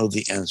don't know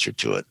the answer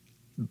to it.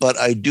 But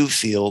I do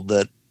feel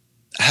that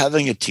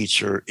having a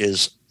teacher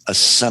is a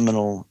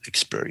seminal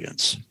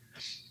experience.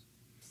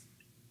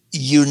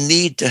 You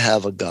need to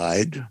have a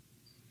guide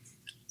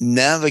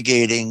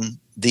navigating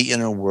the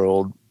inner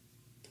world,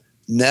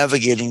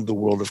 navigating the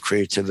world of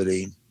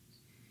creativity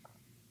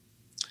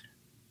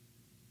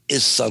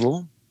is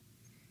subtle.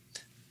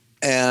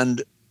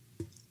 And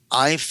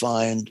I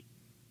find,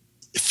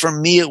 for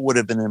me, it would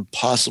have been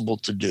impossible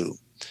to do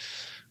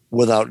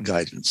without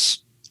guidance,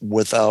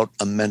 without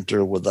a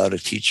mentor, without a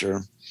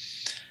teacher.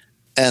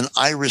 And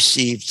I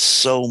received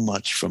so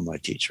much from my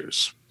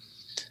teachers.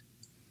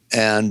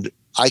 And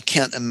I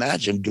can't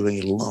imagine doing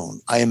it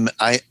alone.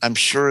 I'm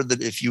sure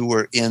that if you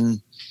were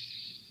in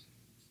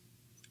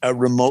a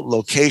remote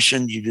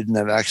location, you didn't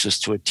have access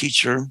to a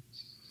teacher,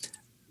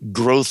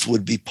 growth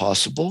would be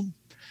possible.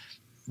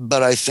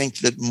 But I think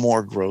that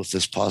more growth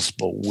is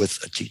possible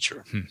with a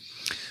teacher.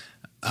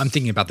 I'm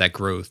thinking about that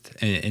growth.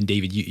 And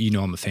David, you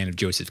know I'm a fan of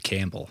Joseph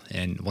Campbell.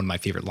 And one of my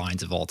favorite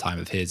lines of all time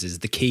of his is,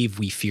 "The cave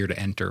we fear to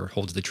enter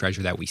holds the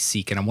treasure that we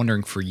seek." And I'm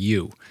wondering for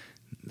you,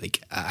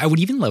 like, I would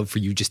even love for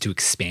you just to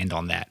expand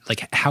on that,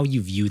 like how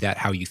you view that,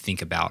 how you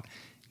think about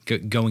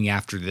going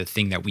after the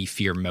thing that we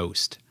fear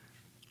most.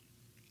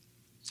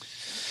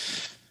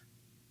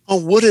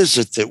 Well, what is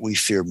it that we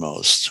fear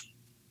most?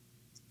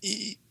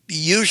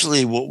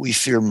 Usually what we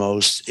fear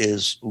most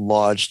is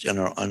lodged in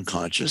our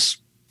unconscious.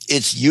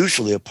 It's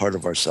usually a part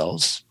of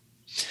ourselves.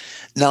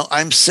 Now,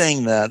 I'm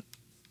saying that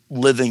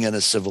living in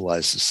a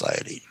civilized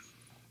society,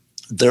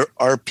 there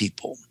are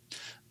people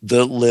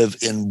that live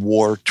in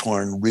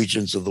war-torn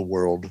regions of the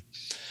world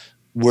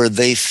where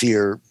they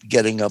fear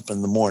getting up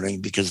in the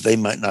morning because they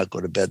might not go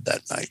to bed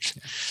that night.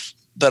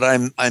 But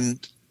I'm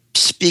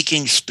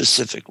speaking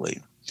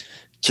specifically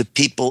to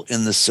people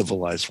in the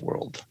civilized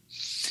world.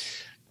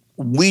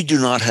 We do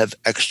not have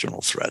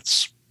external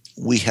threats.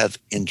 We have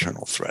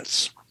internal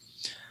threats.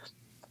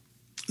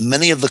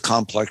 Many of the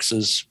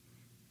complexes,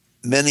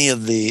 many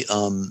of the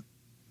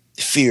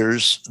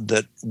fears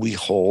that we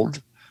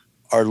hold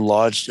are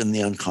lodged in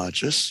the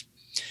unconscious.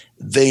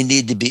 They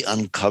need to be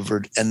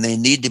uncovered and they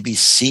need to be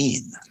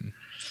seen.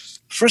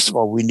 First of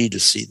all, we need to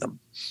see them.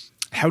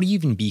 How do you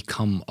even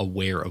become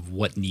aware of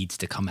what needs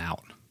to come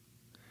out?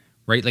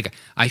 Right? Like,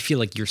 I feel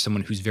like you're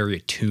someone who's very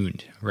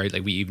attuned, right?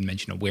 Like we even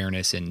mentioned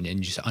awareness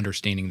and just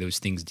understanding those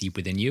things deep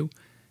within you.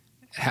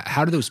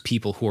 How do those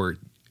people who are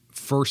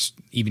first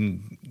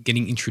even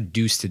getting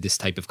introduced to this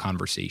type of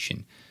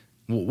conversation,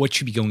 what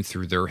should be going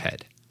through their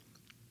head?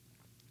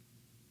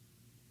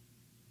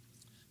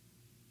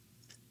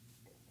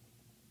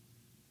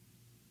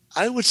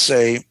 I would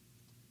say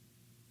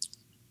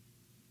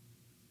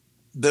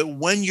that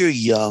when you're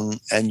young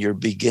and you're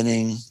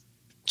beginning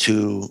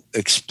to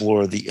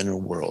explore the inner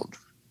world,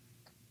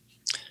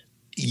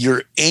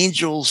 your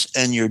angels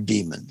and your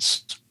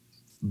demons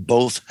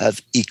both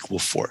have equal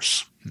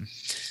force.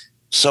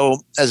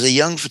 So as a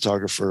young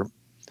photographer,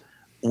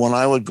 when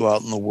I would go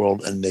out in the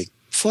world and make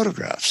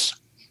photographs,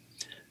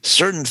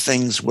 certain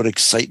things would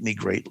excite me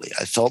greatly.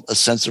 I felt a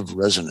sense of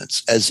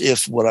resonance, as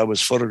if what I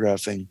was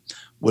photographing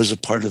was a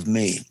part of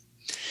me.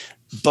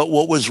 But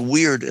what was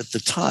weird at the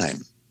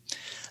time,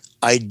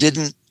 I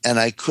didn't and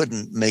I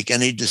couldn't make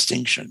any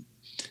distinction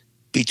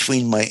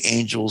between my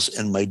angels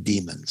and my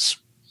demons.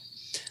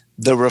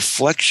 The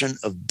reflection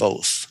of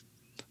both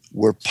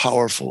were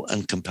powerful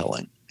and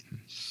compelling.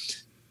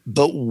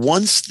 But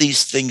once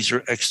these things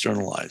are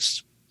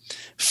externalized,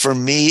 for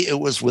me, it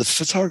was with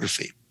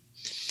photography.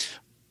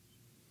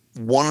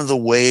 One of the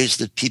ways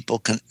that people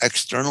can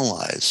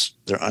externalize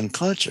their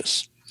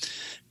unconscious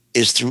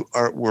is through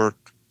artwork,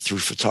 through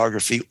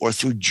photography, or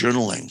through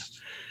journaling.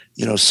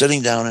 You know,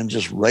 sitting down and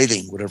just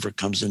writing whatever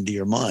comes into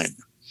your mind.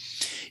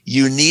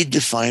 You need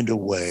to find a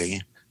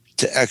way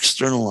to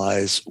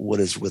externalize what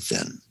is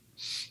within.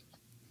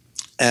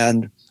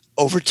 And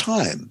over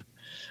time,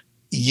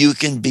 you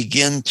can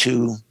begin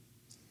to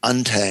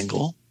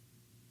untangle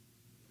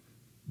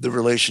the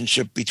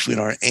relationship between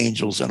our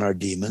angels and our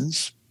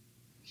demons.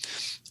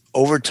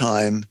 Over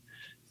time,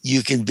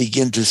 you can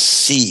begin to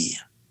see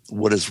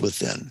what is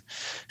within.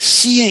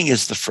 Seeing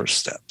is the first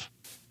step.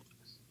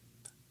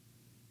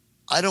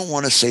 I don't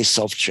want to say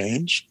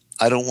self-change.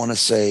 I don't want to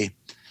say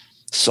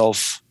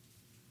self-transformation.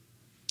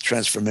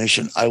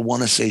 transformation, I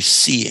want to say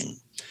seeing,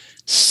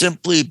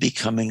 simply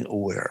becoming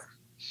aware.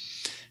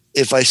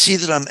 If I see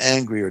that I'm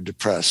angry or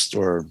depressed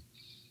or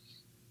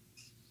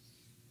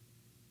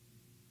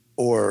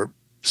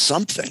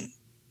something,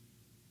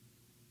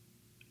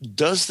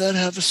 does that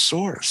have a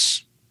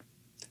source?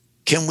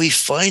 Can we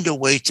find a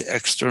way to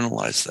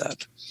externalize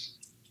that?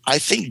 I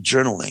think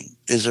journaling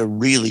is a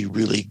really,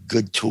 really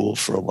good tool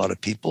for a lot of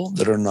people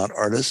that are not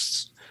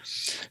artists.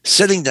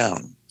 Sitting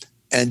down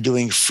and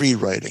doing free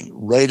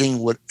writing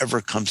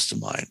whatever comes to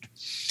mind.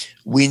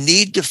 We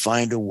need to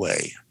find a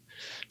way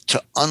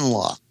to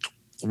unlock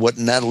what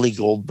Natalie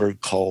Goldberg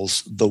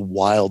calls the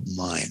wild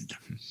mind.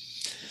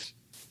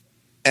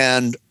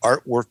 And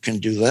artwork can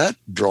do that,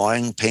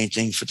 drawing,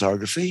 painting,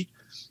 photography,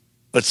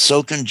 but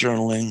so can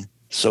journaling,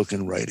 so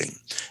can writing.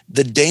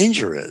 The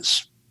danger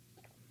is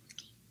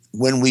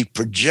when we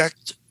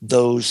project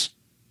those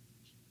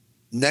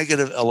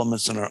negative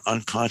elements in our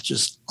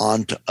unconscious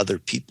onto other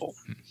people.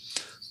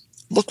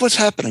 Look what's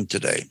happening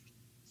today.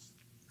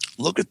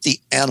 Look at the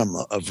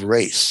anima of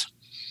race.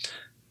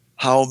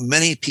 How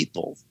many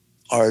people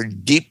are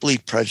deeply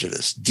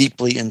prejudiced,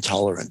 deeply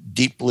intolerant,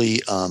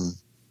 deeply, I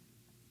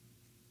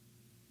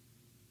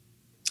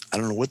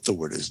don't know what the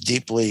word is,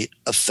 deeply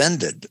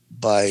offended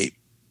by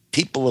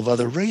people of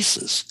other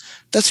races.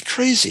 That's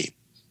crazy.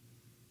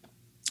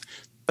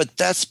 But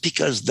that's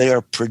because they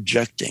are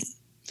projecting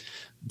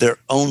their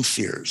own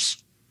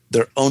fears,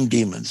 their own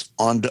demons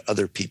onto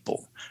other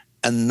people.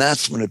 And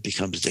that's when it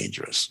becomes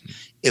dangerous.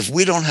 If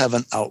we don't have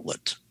an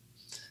outlet,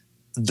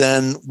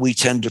 then we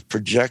tend to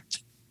project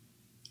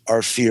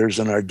our fears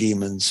and our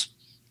demons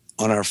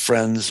on our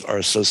friends, our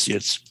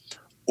associates,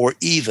 or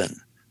even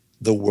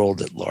the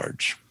world at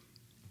large.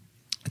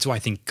 That's why I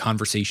think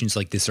conversations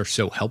like this are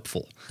so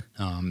helpful,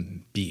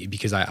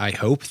 because I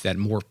hope that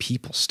more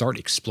people start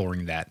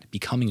exploring that,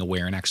 becoming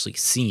aware and actually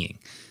seeing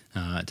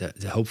to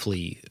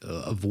hopefully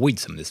avoid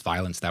some of this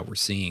violence that we're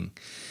seeing.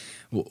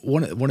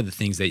 One of the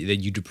things that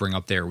you did bring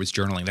up there was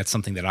journaling. That's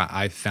something that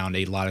I've found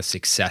a lot of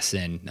success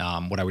in.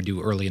 What I would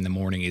do early in the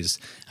morning is,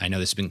 I know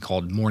this has been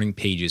called morning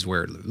pages,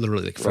 where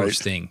literally the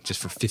first thing, just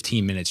for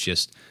 15 minutes,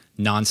 just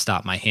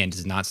nonstop, my hand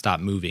does not stop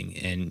moving.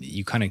 And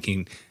you kind of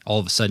can all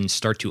of a sudden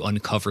start to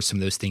uncover some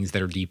of those things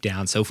that are deep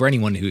down. So for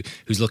anyone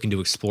who's looking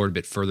to explore a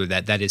bit further,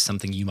 that is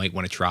something you might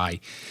want to try.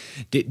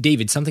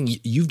 David, something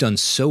you've done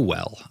so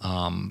well,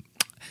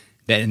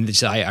 and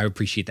this, I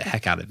appreciate the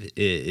heck out of it,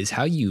 is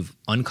how you've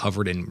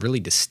uncovered and really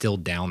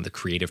distilled down the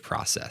creative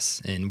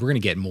process. And we're going to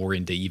get more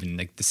into even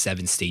like the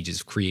 7 stages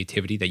of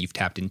creativity that you've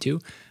tapped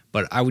into.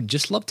 But I would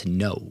just love to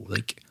know,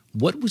 like,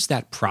 what was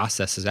that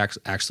process as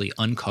actually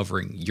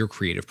uncovering your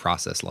creative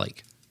process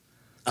like?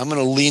 I'm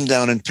going to lean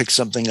down and pick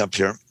something up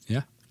here.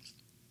 Yeah.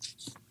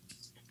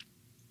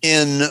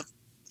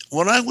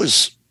 When I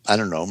was,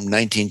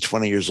 19,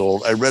 20 years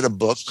old, I read a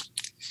book.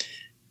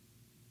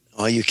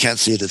 Oh, you can't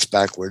see it. It's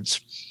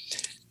backwards.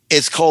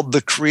 It's called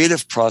The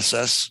Creative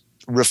Process,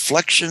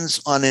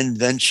 Reflections on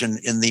Invention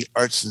in the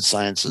Arts and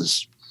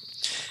Sciences.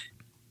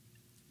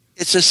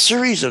 It's a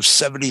series of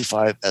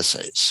 75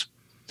 essays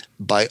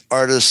by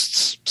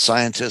artists,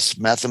 scientists,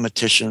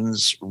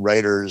 mathematicians,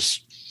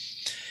 writers,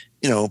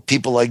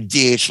 people like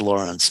D.H.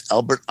 Lawrence,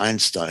 Albert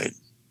Einstein,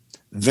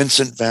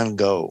 Vincent van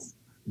Gogh,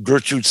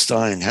 Gertrude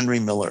Stein, Henry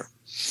Miller,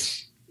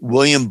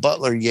 William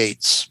Butler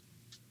Yeats,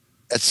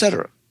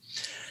 etc.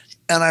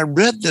 And I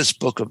read this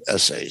book of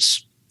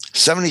essays,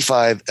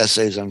 75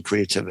 essays on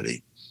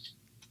creativity.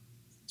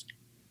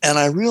 And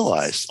I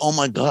realized, oh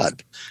my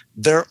God,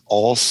 they're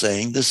all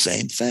saying the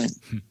same thing.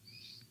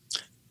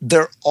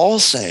 They're all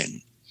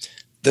saying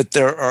that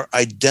there are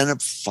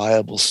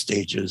identifiable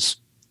stages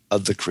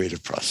of the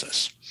creative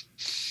process.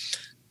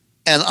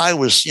 And I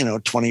was,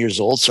 20 years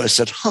old. So I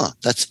said,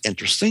 that's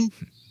interesting.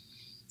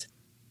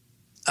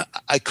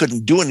 I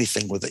couldn't do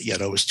anything with it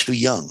yet. I was too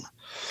young.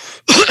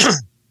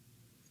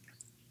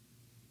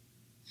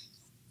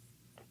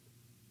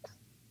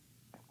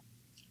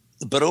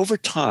 But over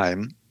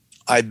time,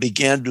 I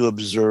began to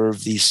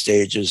observe these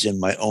stages in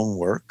my own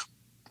work.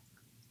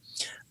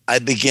 I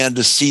began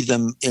to see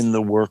them in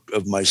the work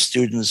of my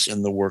students,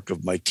 in the work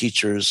of my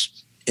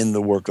teachers, in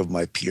the work of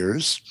my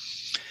peers.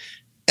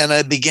 And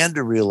I began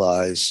to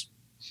realize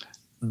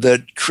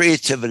that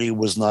creativity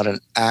was not an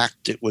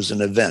act, it was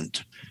an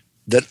event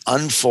that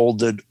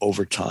unfolded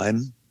over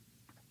time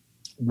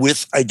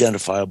with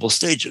identifiable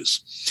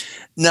stages.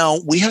 Now,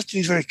 we have to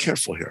be very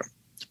careful here,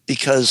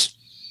 because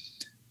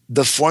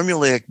the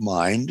formulaic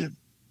mind,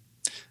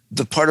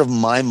 the part of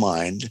my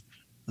mind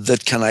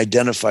that can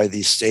identify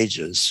these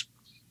stages,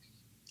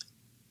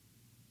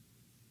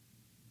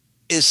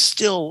 is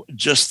still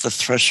just the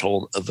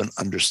threshold of an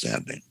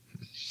understanding.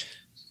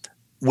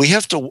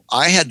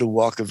 I had to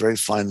walk a very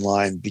fine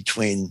line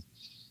between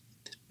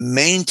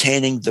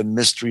maintaining the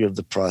mystery of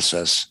the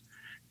process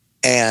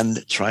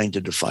and trying to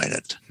define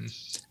it.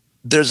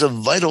 There's a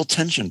vital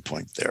tension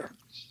point there.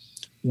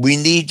 We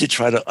need to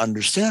try to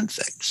understand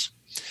things.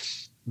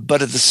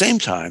 But at the same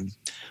time,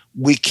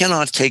 we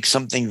cannot take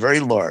something very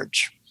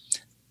large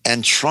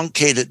and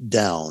truncate it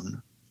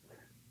down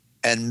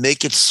and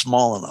make it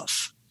small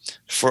enough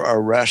for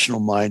our rational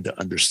mind to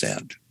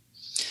understand.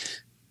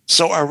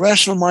 So our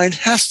rational mind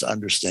has to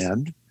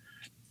understand,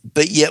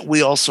 but yet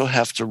we also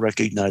have to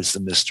recognize the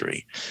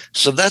mystery.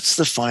 So that's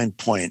the fine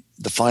point,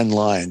 the fine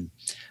line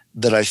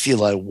that I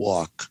feel I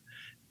walk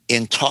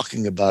in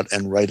talking about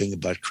and writing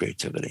about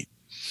creativity.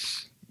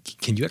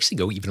 Can you actually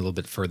go even a little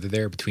bit further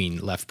there between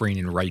left brain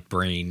and right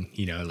brain,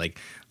 like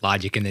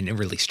logic, and then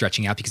really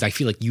stretching out? Because I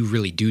feel like you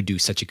really do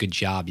such a good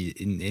job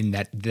in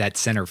that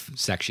center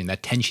section,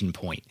 that tension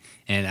point.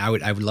 And I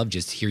would love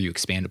just to hear you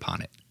expand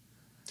upon it.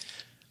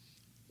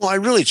 Well, I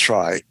really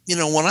try.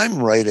 When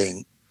I'm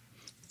writing,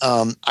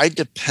 I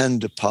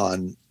depend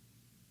upon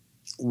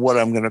what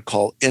I'm going to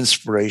call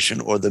inspiration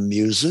or the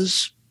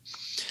muses.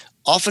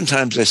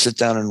 Oftentimes I sit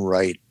down and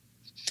write,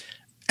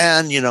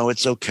 and,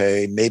 it's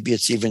okay. Maybe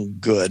it's even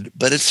good,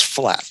 but it's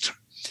flat.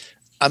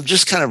 I'm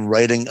just kind of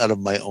writing out of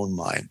my own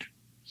mind.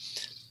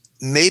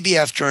 Maybe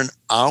after an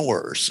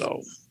hour or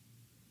so,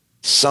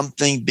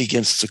 something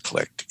begins to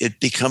click.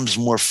 It becomes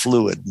more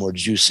fluid, more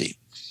juicy.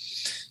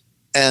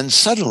 And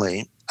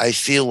suddenly I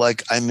feel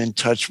like I'm in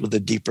touch with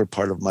a deeper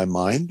part of my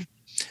mind.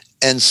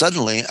 And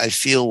suddenly I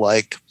feel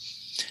like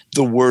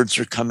the words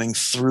are coming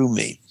through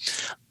me.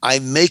 I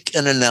make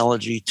an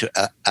analogy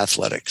to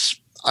athletics.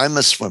 I'm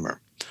a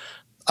swimmer.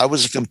 I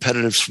was a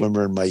competitive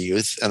swimmer in my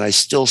youth, and I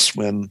still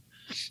swim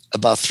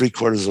about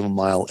 3/4 of a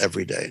mile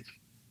every day.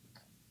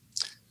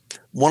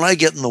 When I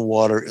get in the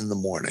water in the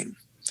morning,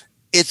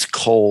 it's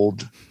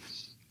cold.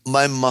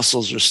 My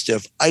muscles are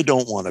stiff. I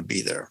don't want to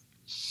be there.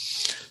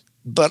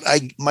 But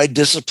my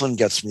discipline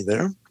gets me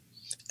there,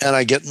 and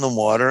I get in the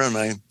water and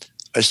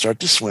I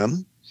start to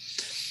swim.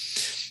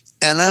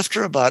 And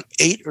after about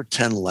 8 or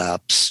 10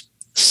 laps,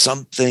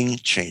 something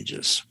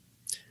changes.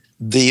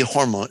 The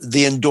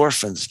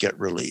endorphins get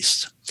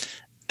released,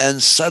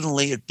 and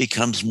suddenly it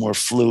becomes more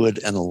fluid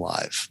and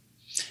alive.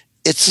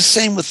 It's the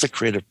same with the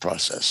creative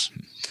process.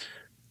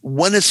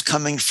 When it's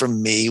coming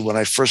from me, when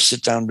I first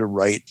sit down to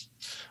write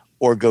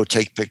or go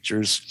take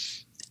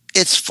pictures,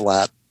 it's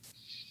flat.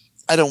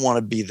 I don't want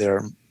to be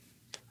there.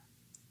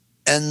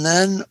 And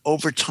then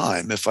over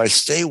time, if I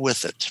stay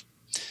with it,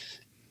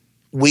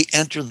 we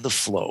enter the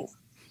flow.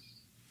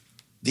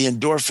 The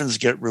endorphins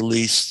get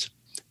released.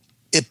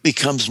 It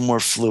becomes more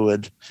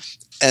fluid.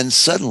 And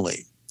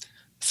suddenly,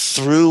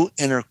 through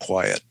inner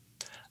quiet,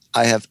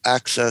 I have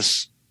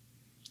access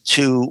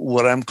to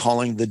what I'm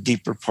calling the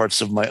deeper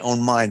parts of my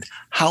own mind.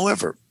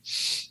 However,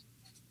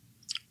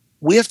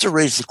 we have to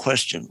raise the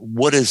question,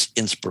 what is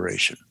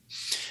inspiration?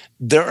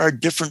 There are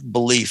different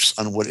beliefs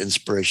on what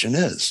inspiration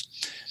is.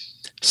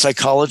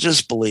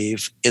 Psychologists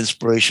believe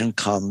inspiration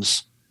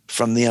comes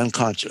from the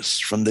unconscious,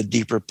 from the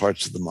deeper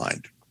parts of the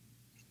mind.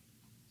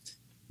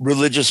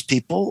 Religious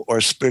people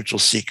or spiritual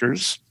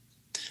seekers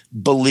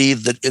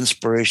believe that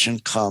inspiration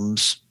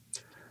comes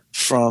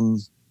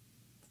from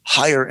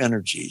higher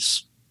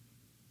energies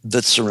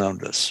that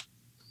surround us.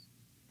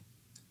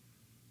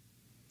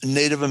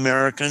 Native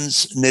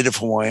Americans, Native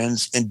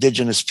Hawaiians,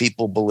 indigenous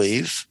people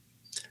believe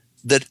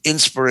that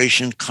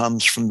inspiration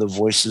comes from the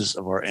voices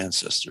of our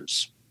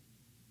ancestors.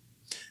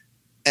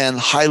 And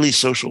highly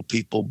social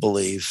people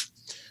believe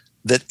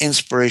that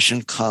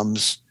inspiration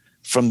comes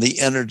from the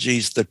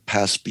energies that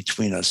pass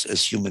between us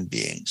as human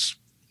beings.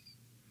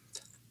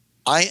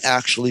 I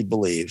actually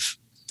believe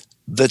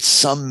that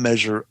some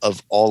measure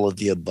of all of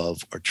the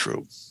above are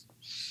true.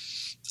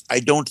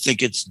 I don't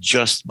think it's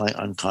just my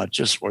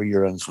unconscious or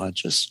your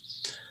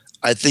unconscious.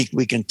 I think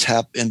we can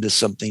tap into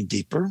something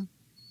deeper.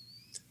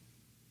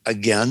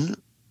 Again,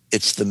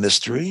 it's the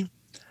mystery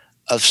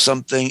of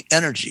something,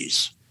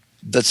 energies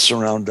that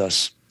surround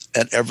us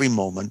at every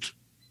moment,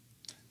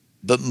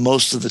 but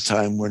most of the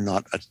time we're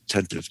not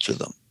attentive to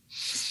them.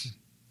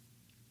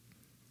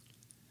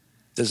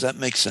 Does that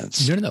make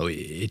sense? No,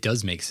 it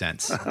does make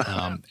sense.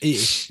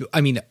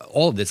 I mean,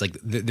 all of this, like,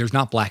 there's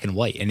not black and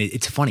white. And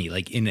it's funny,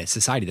 like, in a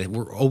society that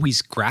we're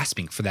always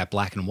grasping for that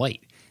black and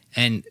white.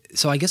 And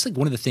so I guess, like,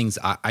 one of the things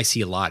I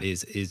see a lot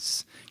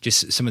is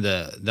just some of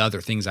the other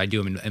things I do.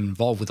 I'm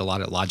involved with a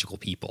lot of logical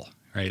people,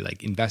 right?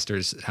 Like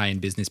investors, high-end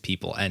business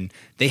people, and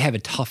they have a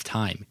tough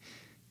time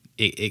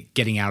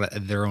getting out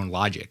of their own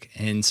logic.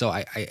 And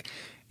so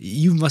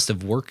you must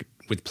have worked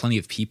with plenty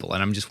of people,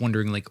 and I'm just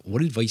wondering, like,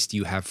 what advice do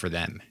you have for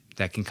them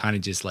that can kind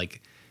of just,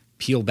 like,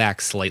 peel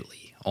back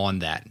slightly on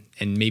that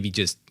and maybe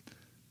just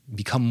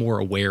become more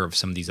aware of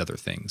some of these other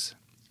things?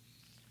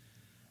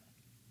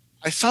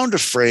 I found a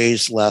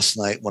phrase last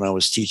night when I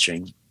was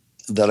teaching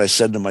that I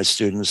said to my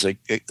students.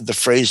 The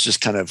phrase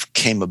just kind of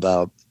came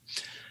about.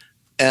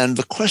 And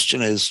the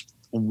question is,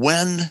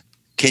 when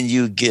can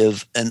you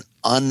give an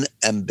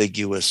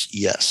unambiguous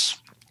yes?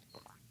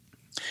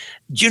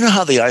 Do you know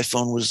how the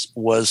iPhone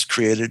was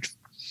created?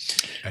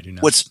 I do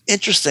not. What's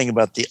interesting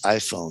about the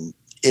iPhone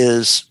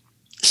is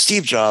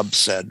Steve Jobs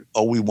said,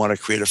 "Oh, we want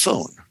to create a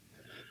phone."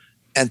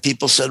 And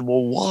people said,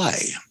 "Well, why?"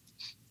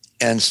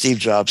 And Steve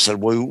Jobs said,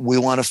 "Well, we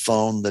want a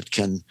phone that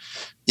can,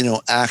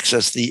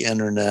 access the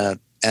internet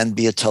and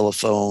be a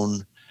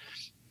telephone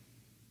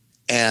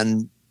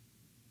and,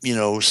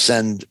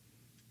 send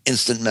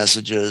instant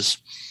messages.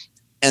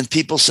 And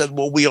people said,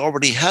 well, we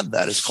already had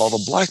that. It's called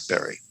a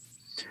BlackBerry.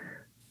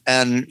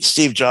 And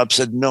Steve Jobs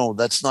said, no,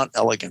 that's not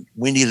elegant.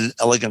 We need an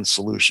elegant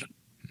solution.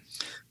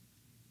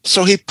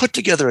 So he put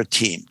together a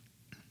team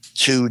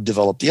to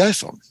develop the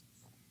iPhone.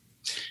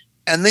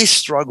 And they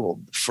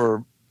struggled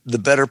for the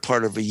better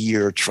part of a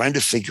year trying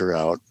to figure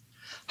out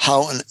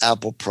how an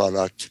Apple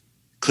product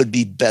could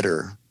be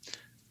better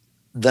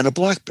than a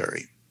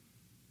BlackBerry.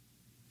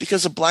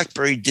 Because a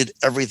BlackBerry did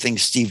everything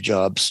Steve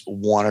Jobs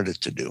wanted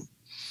it to do.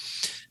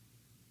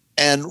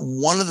 And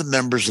one of the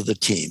members of the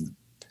team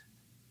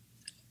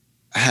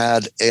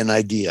had an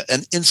idea,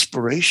 an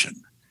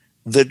inspiration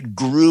that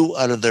grew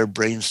out of their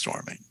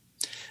brainstorming.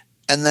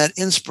 And that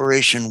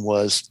inspiration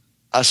was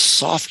a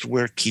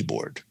software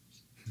keyboard,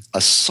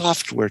 a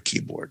software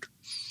keyboard.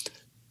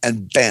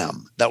 And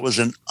bam, that was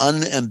an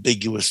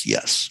unambiguous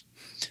yes.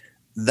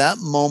 That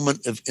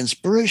moment of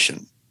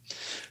inspiration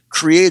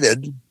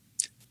created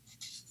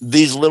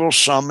these little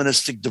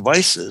shamanistic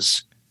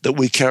devices that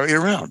we carry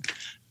around.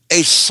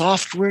 A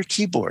software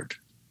keyboard.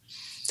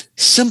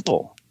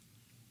 Simple,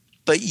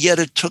 but yet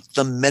it took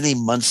them many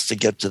months to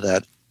get to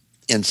that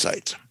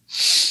insight.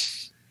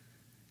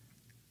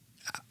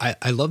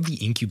 I love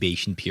the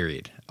incubation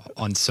period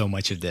on so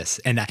much of this.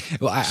 And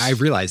I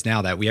realize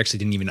now that we actually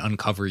didn't even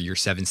uncover your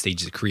 7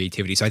 stages of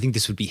creativity. So I think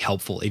this would be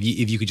helpful if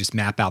you could just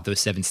map out those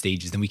 7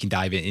 stages, then we can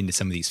dive into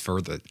some of these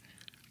further.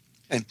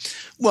 Okay.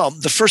 Well,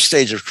 the first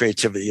stage of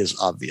creativity is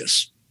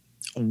obvious.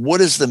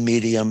 What is the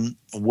medium?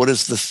 What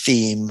is the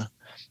theme?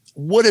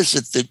 What is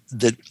it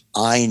that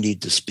I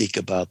need to speak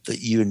about,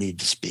 that you need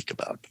to speak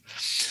about?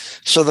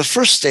 So the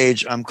first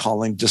stage I'm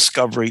calling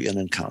discovery and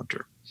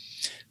encounter.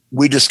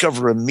 We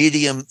discover a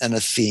medium and a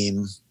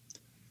theme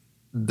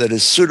that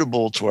is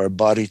suitable to our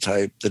body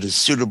type, that is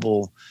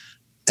suitable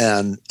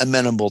and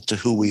amenable to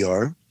who we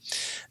are.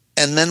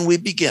 And then we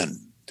begin.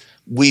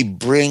 We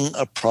bring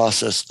a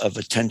process of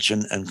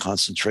attention and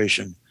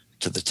concentration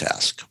to the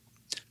task.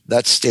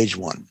 That's stage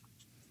 1.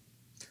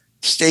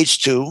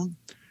 Stage 2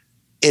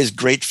 is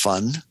great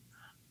fun.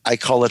 I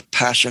call it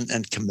passion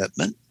and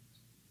commitment.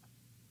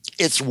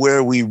 It's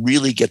where we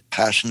really get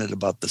passionate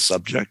about the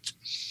subject.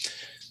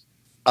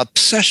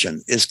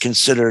 Obsession is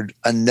considered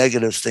a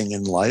negative thing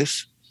in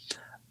life.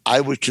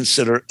 I would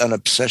consider an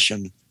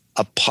obsession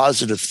a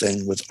positive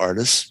thing with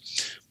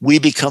artists. We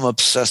become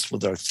obsessed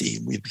with our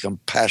theme. We become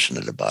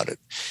passionate about it.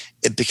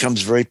 It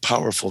becomes very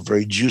powerful,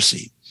 very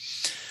juicy.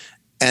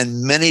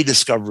 And many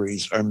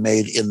discoveries are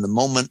made in the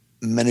moment.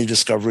 Many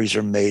discoveries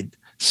are made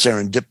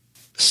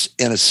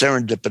in a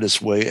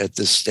serendipitous way at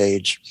this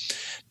stage.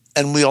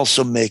 And we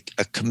also make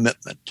a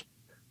commitment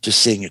to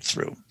seeing it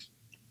through.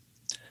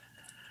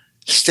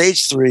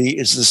 Stage 3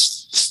 is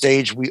this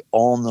stage we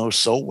all know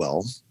so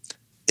well.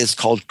 It's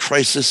called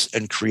crisis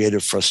and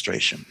creative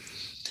frustration.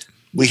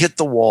 We hit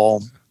the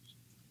wall.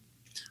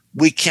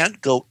 We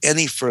can't go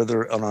any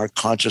further on our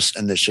conscious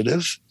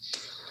initiative.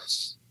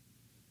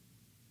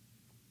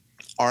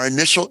 Our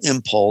initial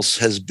impulse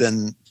has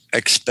been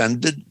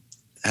expended,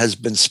 has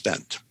been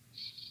spent.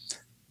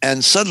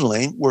 And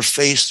suddenly we're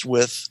faced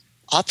with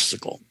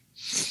obstacle.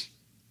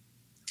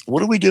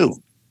 What do we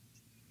do?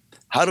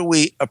 How do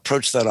we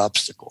approach that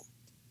obstacle?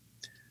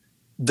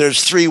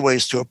 There's 3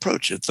 ways to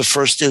approach it. The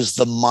first is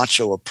the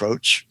macho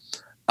approach.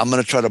 I'm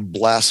going to try to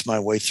blast my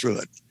way through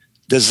it.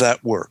 Does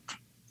that work?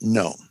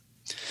 No.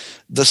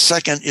 The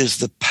second is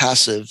the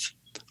passive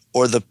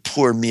or the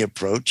poor me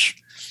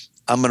approach.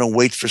 I'm going to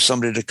wait for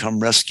somebody to come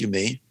rescue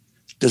me.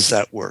 Does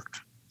that work?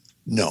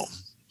 No.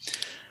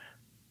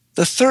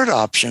 The third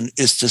option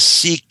is to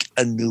seek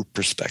a new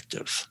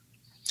perspective.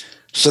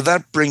 So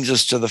that brings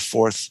us to the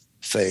 4th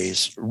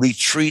phase,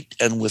 retreat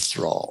and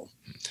withdrawal.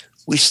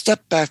 We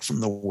step back from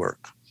the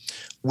work.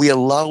 We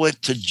allow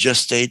it to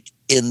gestate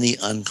in the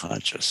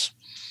unconscious.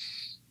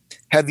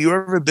 Have you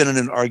ever been in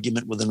an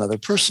argument with another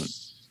person?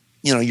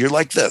 You know, you're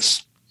like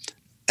this,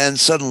 and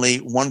suddenly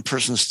one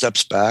person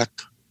steps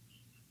back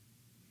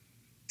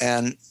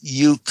and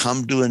you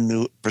come to a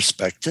new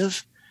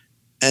perspective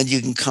and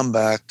you can come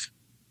back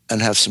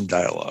and have some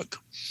dialogue.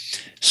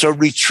 So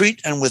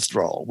retreat and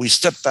withdrawal. We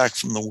step back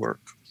from the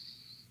work.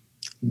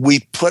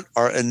 We put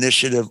our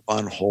initiative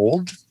on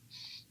hold.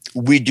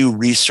 We do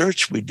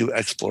research, we do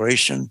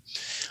exploration.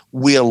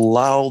 We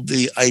allow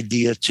the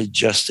idea to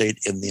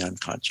gestate in the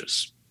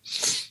unconscious.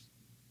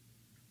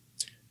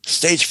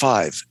 Stage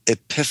 5,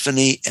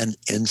 epiphany and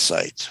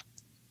insight.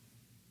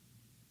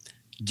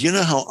 Do you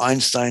know how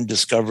Einstein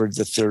discovered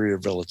the theory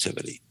of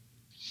relativity?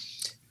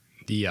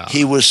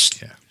 He was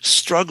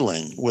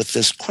struggling with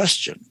this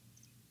question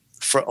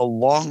for a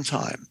long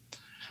time,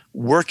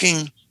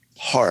 working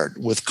hard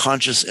with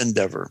conscious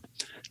endeavor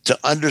to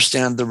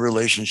understand the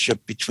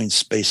relationship between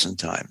space and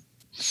time.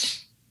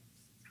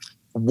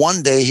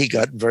 One day he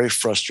got very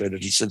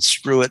frustrated. He said,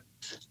 screw it,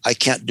 I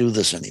can't do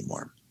this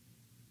anymore.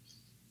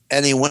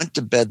 And he went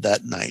to bed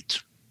that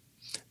night.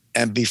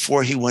 And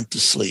before he went to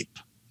sleep,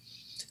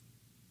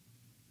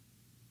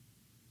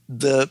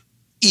 the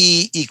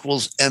E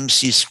equals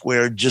MC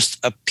squared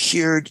just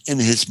appeared in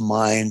his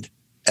mind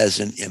as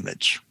an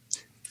image.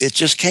 It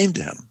just came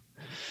to him.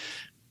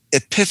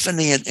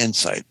 Epiphany and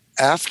insight.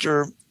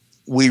 After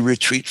we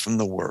retreat from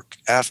the work,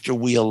 after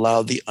we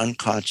allow the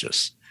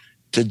unconscious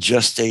to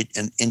gestate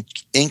and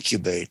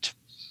incubate,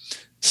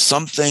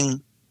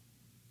 something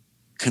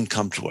can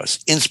come to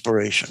us.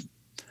 Inspiration.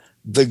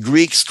 The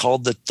Greeks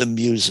called it the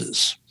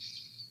muses.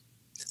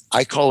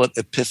 I call it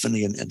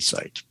epiphany and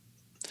insight.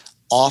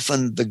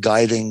 Often the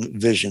guiding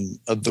vision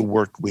of the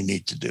work we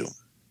need to do.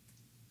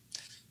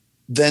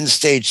 Then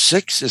stage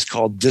 6 is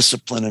called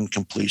discipline and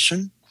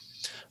completion.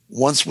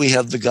 Once we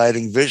have the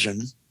guiding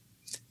vision,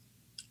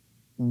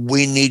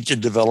 we need to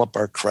develop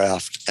our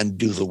craft and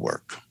do the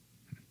work.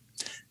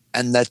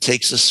 And that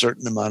takes a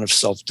certain amount of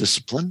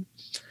self-discipline.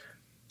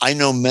 I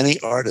know many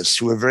artists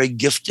who are very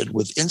gifted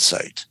with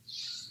insight,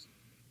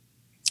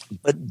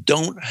 but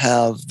don't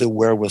have the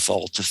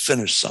wherewithal to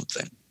finish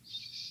something.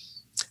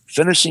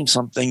 Finishing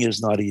something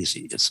is not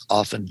easy. It's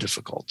often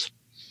difficult.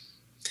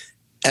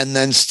 And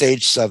then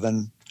stage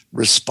 7,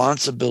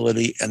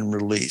 responsibility and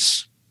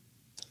release.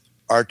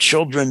 Our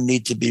children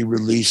need to be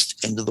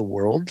released into the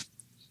world.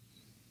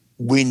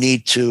 We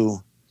need to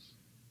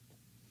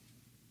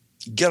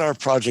get our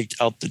project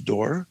out the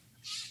door.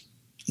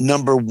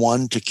 Number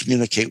 1, to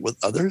communicate with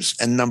others.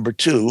 And number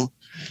 2,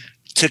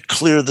 to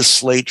clear the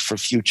slate for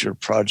future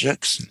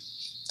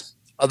projects.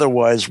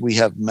 Otherwise, we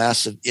have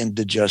massive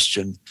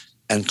indigestion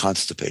and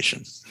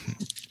constipation.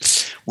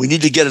 We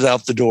need to get it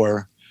out the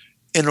door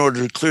in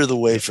order to clear the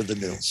way for the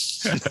new.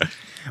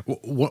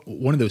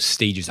 One of those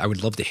stages I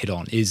would love to hit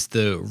on is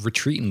the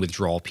retreat and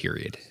withdrawal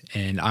period.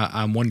 And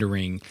I'm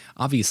wondering,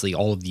 obviously,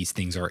 all of these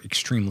things are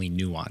extremely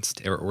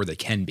nuanced, or they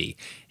can be.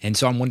 And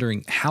so I'm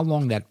wondering how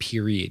long that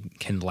period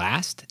can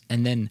last.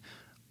 And then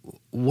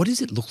what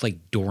does it look like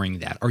during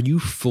that? Are you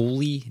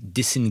fully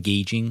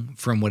disengaging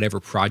from whatever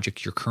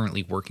project you're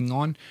currently working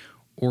on?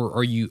 Or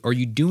are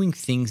you doing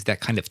things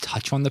that kind of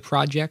touch on the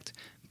project,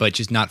 but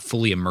just not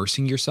fully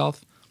immersing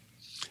yourself?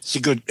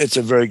 It's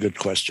a very good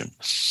question.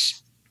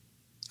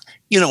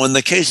 You know, in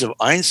the case of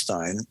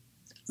Einstein,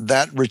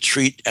 that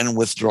retreat and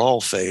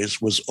withdrawal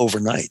phase was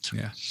overnight.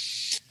 Yeah.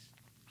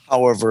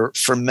 However,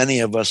 for many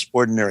of us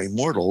ordinary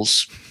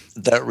mortals,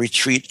 that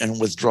retreat and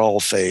withdrawal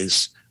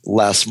phase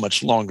lasts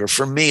much longer.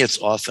 For me,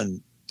 it's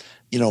often,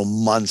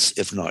 months,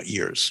 if not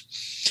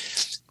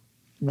years.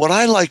 What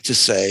I like to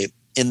say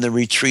in the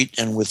retreat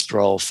and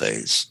withdrawal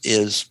phase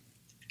is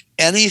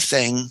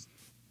anything,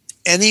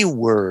 any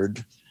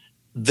word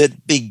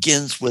that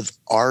begins with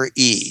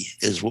RE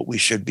is what we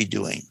should be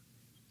doing.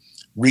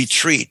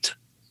 Retreat,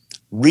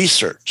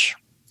 research,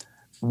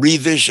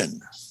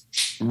 revision,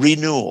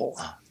 renewal,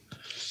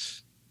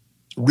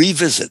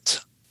 revisit.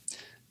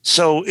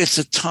 So it's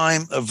a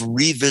time of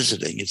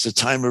revisiting. It's a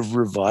time of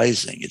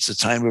revising. It's a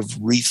time of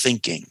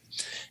rethinking.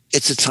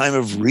 It's a time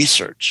of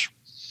research.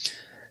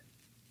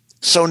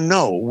 So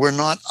no, we're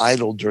not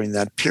idle during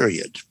that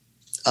period.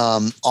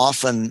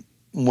 Often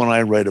when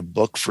I write a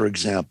book, for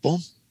example,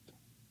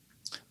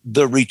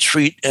 the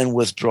retreat and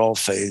withdrawal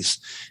phase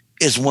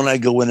is when I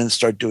go in and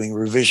start doing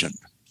revision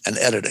and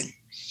editing.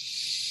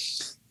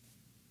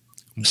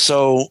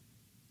 So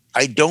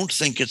I don't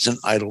think it's an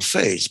idle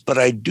phase, but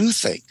I do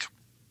think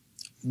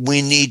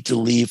we need to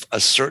leave a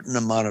certain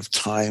amount of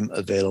time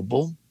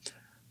available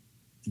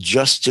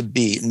just to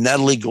be.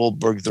 Natalie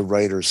Goldberg, the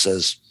writer,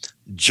 says,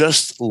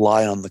 just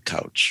lie on the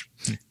couch.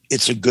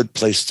 It's a good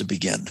place to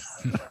begin.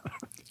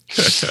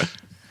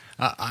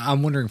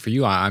 I'm wondering for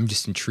you, I'm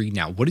just intrigued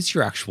now. What is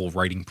your actual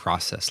writing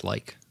process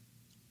like?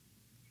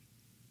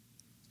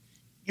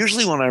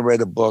 Usually when I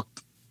write a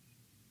book,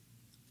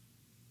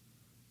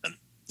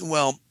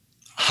 well,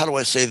 how do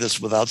I say this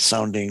without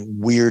sounding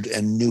weird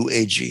and new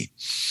agey?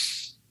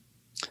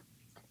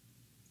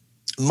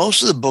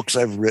 Most of the books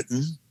I've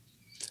written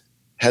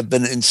have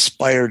been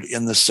inspired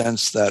in the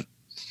sense that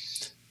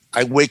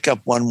I wake up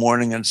one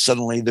morning and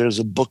suddenly there's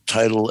a book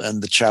title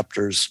and the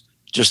chapters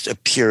just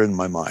appear in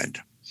my mind.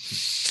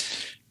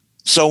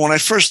 So when I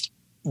first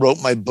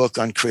wrote my book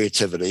on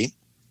creativity,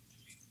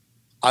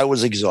 I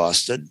was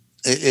exhausted.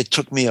 It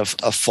took me a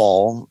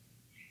fall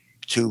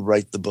to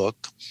write the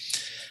book.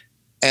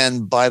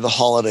 And by the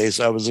holidays,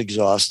 I was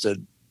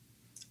exhausted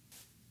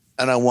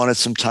and I wanted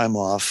some time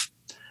off.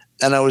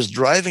 And I was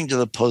driving to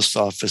the post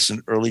office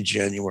in early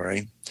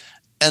January,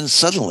 and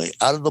suddenly,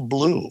 out of the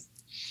blue,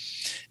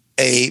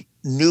 a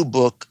new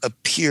book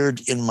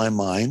appeared in my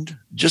mind,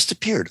 just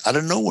appeared out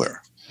of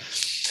nowhere.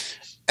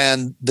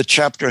 And the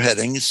chapter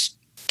headings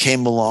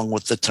came along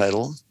with the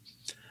title.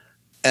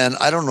 And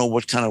I don't know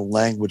what kind of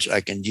language I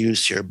can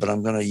use here, but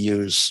I'm going to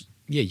use...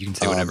 Yeah, you can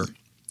say whatever.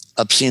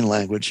 Obscene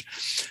language.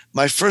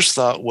 My first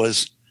thought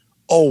was,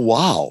 oh,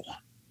 wow.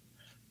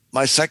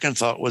 My second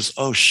thought was,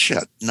 oh,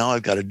 shit, now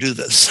I've got to do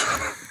this.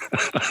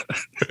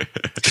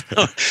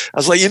 I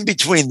was like in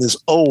between this,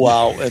 oh,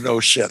 wow, and oh,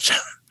 shit.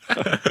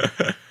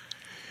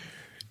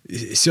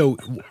 So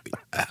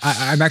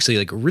I'm actually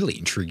like really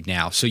intrigued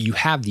now. So you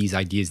have these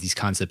ideas, these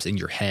concepts in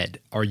your head.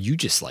 Are you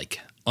just like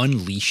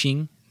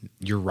unleashing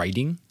your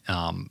writing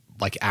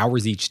like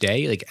hours each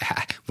day? Like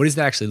what does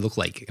that actually look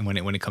like when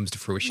it comes to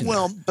fruition?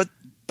 Well, but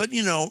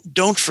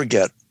don't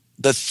forget,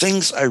 the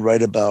things I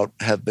write about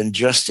have been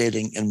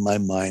gestating in my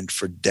mind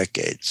for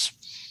decades.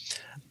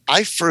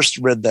 I first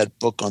read that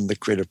book on the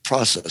creative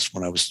process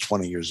when I was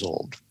 20 years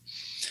old.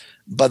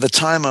 By the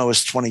time I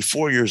was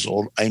 24 years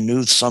old, I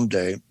knew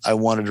someday I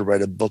wanted to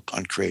write a book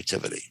on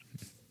creativity.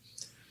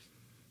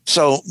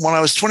 So when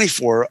I was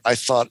 24, I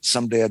thought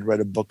someday I'd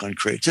write a book on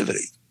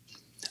creativity.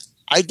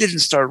 I didn't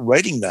start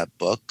writing that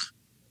book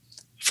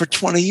for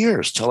 20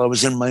 years till I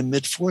was in my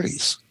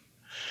mid-40s.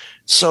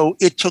 So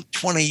it took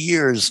 20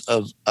 years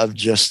of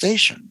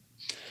gestation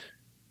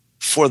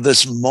for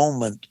this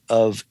moment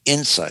of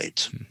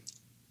insight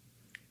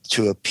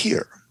to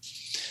appear.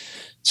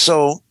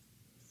 So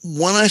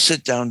when I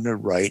sit down to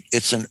write,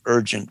 it's an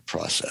urgent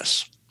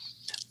process,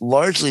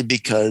 largely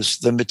because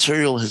the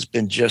material has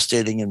been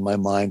gestating in my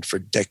mind for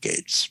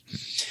decades.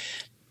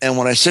 And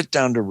when I sit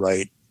down to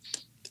write,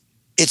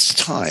 it's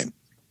time.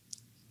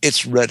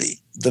 It's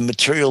ready. The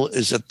material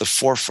is at the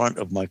forefront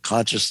of my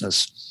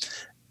consciousness,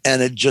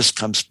 and it just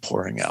comes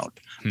pouring out.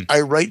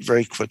 I write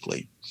very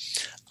quickly.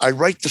 I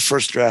write the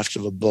first draft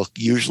of a book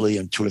usually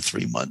in 2 or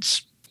 3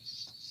 months.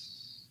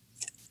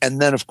 And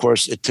then, of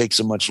course, it takes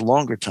a much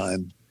longer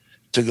time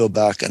to go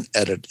back and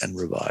edit and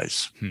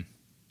revise.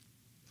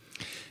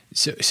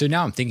 So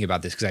now I'm thinking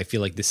about this because I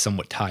feel like this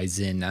somewhat ties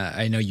in.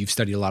 I know you've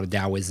studied a lot of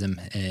Taoism,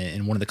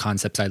 and one of the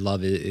concepts I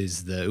love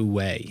is the wu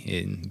wei,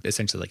 and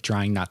essentially like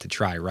trying not to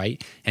try,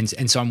 right? And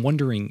so I'm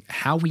wondering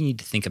how we need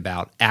to think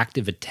about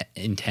active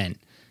intent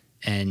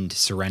and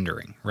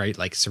surrendering, right?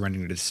 Like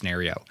surrendering to the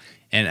scenario.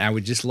 And I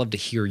would just love to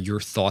hear your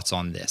thoughts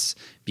on this,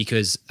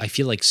 because I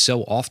feel like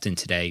so often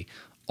today,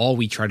 all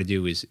we try to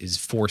do is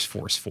force,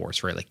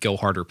 right? Like go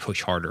harder,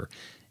 push harder.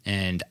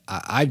 And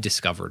I've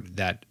discovered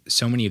that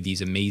so many of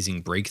these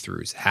amazing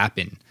breakthroughs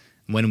happen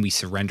when we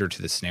surrender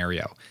to the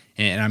scenario.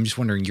 And I'm just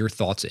wondering your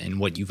thoughts and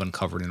what you've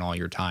uncovered in all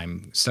your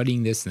time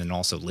studying this and then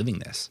also living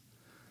this.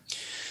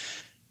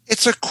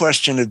 It's a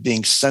question of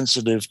being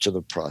sensitive to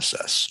the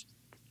process.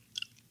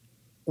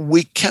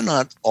 We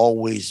cannot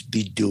always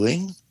be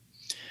doing.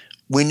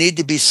 We need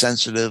to be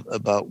sensitive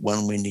about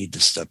when we need to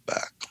step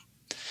back.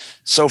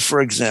 So,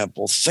 for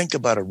example, think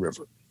about a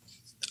river.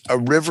 A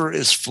river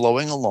is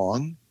flowing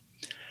along,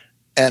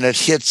 and it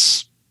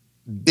hits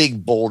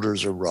big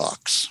boulders or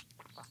rocks.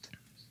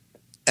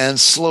 And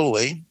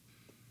slowly,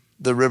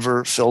 the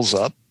river fills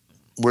up.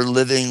 We're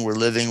living.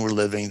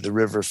 The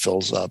river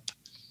fills up,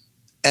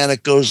 and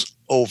it goes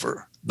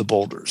over the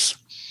boulders.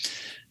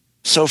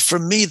 So for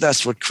me,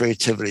 that's what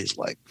creativity is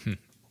like.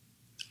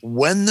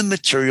 When the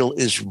material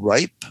is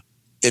ripe,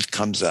 it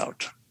comes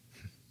out.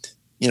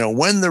 You know,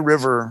 when the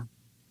river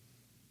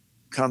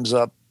comes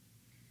up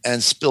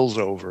and spills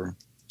over,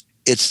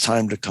 it's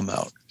time to come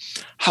out.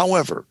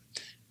 However,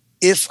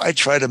 if I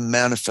try to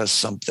manifest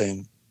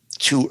something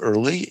too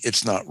early,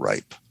 it's not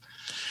ripe.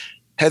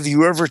 Have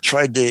you ever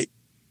tried to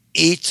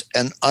eat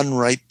an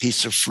unripe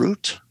piece of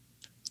fruit?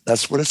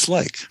 That's what it's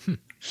like.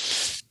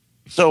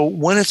 So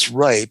when it's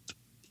ripe,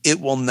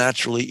 it will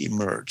naturally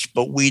emerge,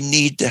 but we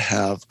need to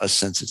have a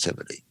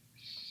sensitivity.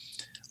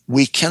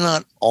 We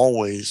cannot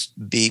always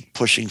be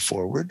pushing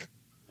forward.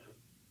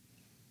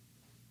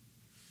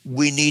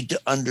 We need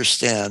to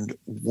understand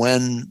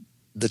when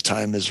the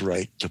time is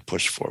right to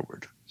push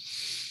forward.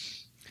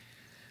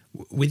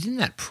 Within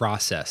that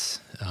process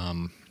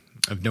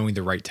of knowing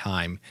the right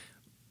time,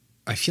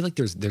 I feel like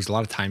there's a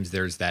lot of times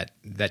there's that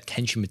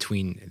tension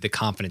between the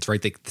confidence,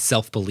 right? The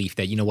self-belief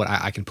that, you know what,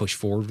 I can push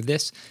forward with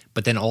this,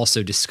 but then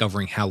also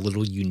discovering how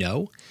little you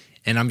know.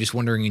 And I'm just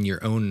wondering, in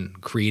your own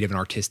creative and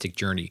artistic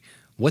journey,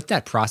 what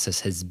that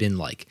process has been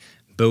like,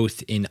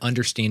 both in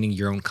understanding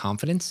your own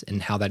confidence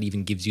and how that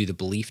even gives you the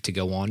belief to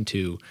go on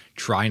to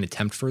try and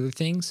attempt further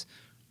things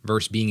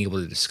versus being able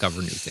to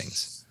discover new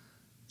things.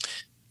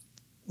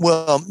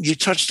 Well, you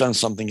touched on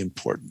something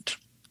important.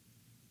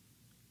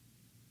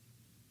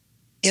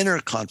 Inner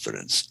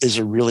confidence is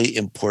a really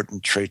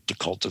important trait to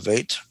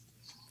cultivate.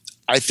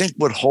 I think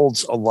what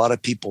holds a lot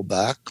of people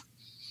back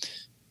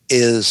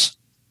is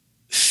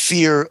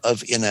fear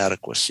of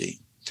inadequacy.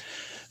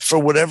 For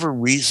whatever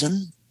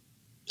reason,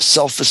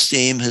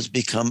 self-esteem has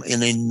become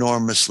an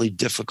enormously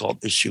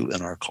difficult issue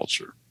in our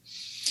culture.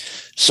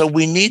 So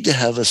we need to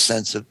have a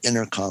sense of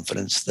inner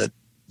confidence that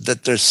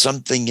there's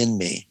something in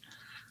me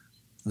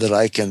that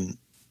I can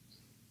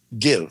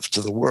give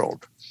to the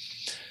world.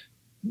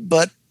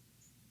 But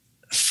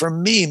for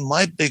me,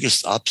 my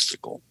biggest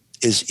obstacle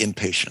is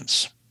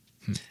impatience.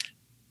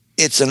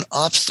 It's an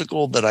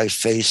obstacle that I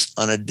face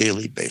on a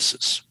daily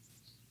basis.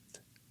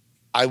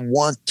 I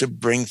want to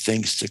bring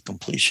things to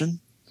completion,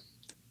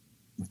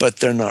 but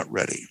they're not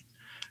ready.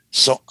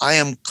 So I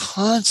am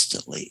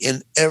constantly,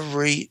 in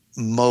every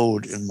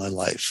mode in my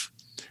life,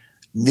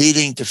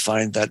 needing to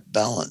find that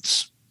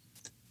balance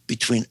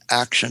between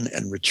action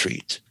and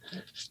retreat,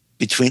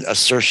 between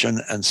assertion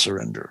and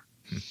surrender.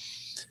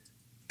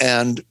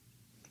 And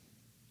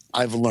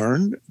I've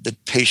learned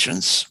that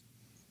patience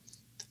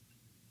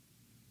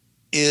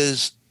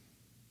is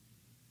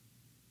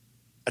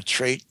a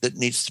trait that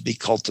needs to be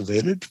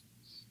cultivated,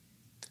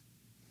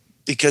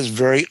 because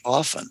very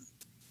often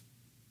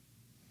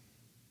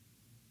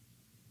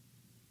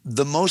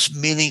the most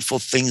meaningful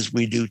things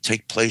we do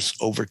take place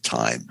over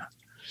time.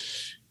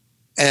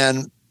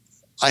 And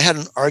I had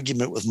an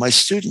argument with my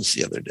students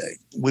the other day.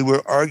 We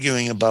were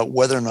arguing about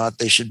whether or not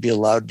they should be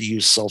allowed to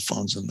use cell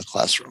phones in the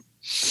classroom.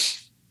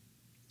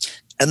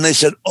 And they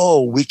said,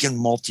 oh, we can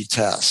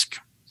multitask.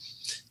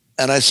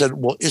 And I said,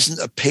 well, isn't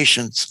a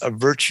patience a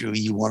virtue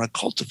you want to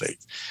cultivate?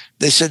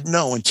 They said,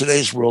 no, in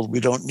today's world, we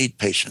don't need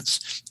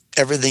patience.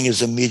 Everything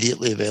is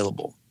immediately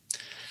available.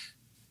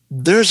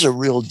 There's a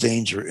real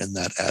danger in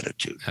that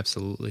attitude.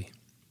 Absolutely.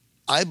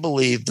 I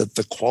believe that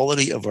the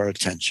quality of our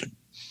attention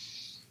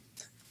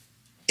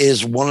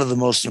is one of the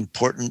most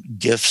important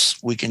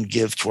gifts we can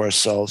give to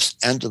ourselves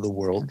and to the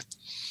world.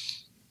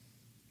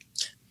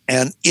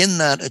 And in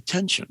that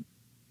attention,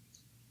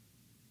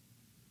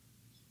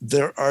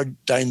 there are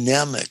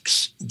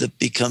dynamics that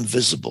become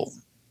visible.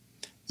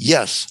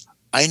 Yes,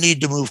 I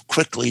need to move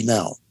quickly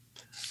now.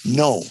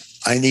 No,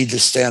 I need to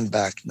stand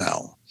back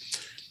now.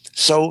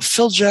 So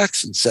Phil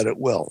Jackson said it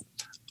well.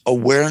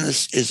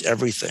 Awareness is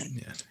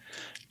everything. Yeah.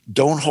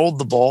 Don't hold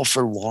the ball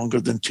for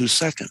longer than 2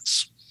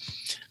 seconds.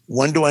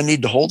 When do I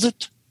need to hold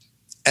it?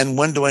 And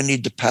when do I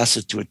need to pass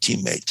it to a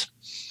teammate?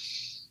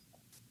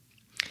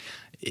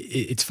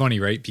 It's funny,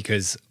 right?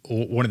 Because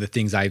one of the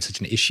things I have such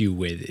an issue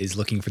with is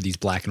looking for these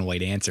black and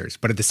white answers.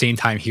 But at the same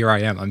time, here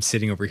I am. I'm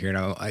sitting over here,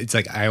 and it's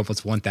like I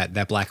almost want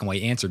that black and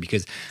white answer,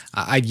 because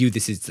I view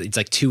this as it's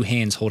like two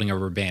hands holding a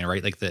rubber band,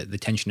 right? Like the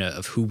tension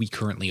of who we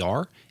currently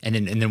are, and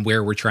then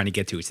where we're trying to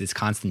get to. It's this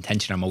constant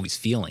tension I'm always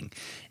feeling.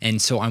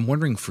 And so I'm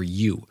wondering for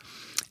you,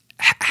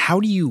 how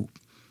do you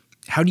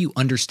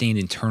understand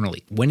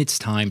internally when it's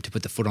time to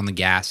put the foot on the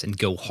gas and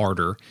go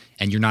harder,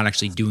 and you're not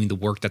actually doing the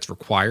work that's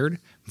required,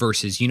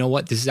 versus, you know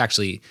what, this is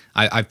actually,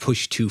 I've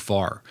pushed too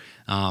far.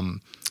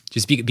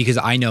 Just because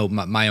I know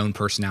my own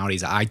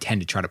personalities, I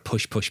tend to try to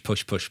push.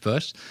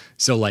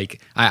 So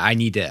like I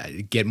need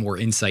to get more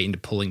insight into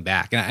pulling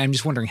back. And I'm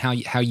just wondering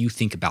how you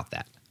think about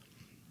that.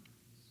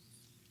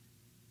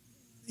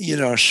 You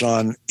know,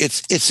 Sean,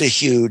 it's a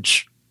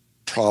huge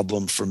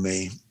problem for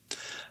me.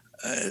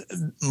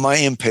 My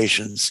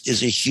impatience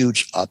is a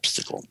huge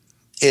obstacle.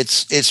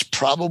 It's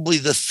probably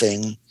the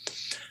thing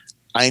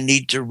I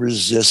need to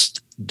resist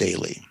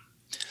daily.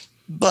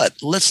 But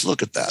let's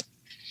look at that.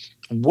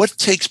 What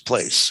takes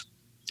place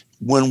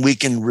when we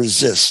can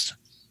resist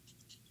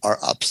our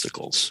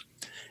obstacles?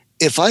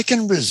 If I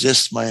can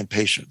resist my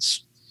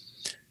impatience,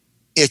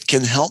 it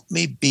can help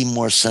me be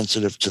more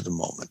sensitive to the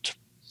moment.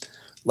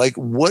 Like,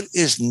 what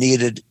is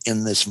needed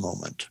in this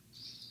moment?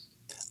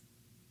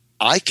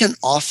 I can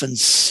often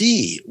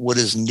see what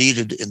is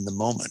needed in the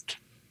moment,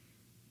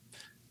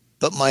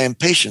 but my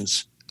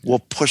impatience will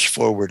push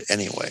forward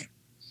anyway.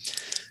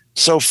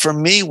 So for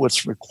me,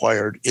 what's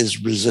required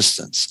is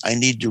resistance. I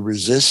need to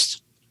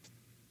resist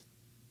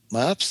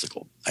my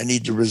obstacle. I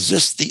need to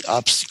resist the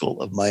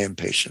obstacle of my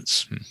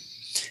impatience.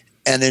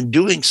 And in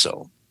doing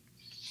so,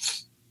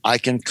 I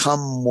can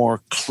come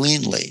more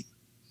cleanly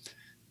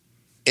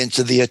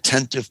into the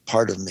attentive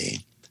part of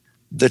me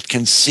that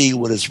can see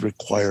what is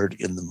required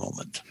in the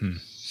moment.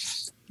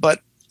 But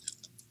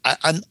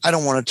I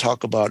don't want to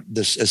talk about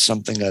this as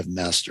something I've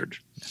mastered.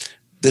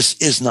 This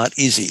is not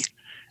easy.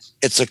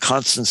 It's a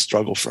constant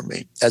struggle for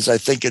me, as I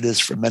think it is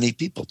for many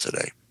people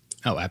today.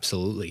 Oh,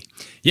 absolutely.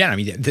 Yeah, I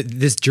mean,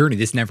 this journey,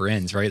 this never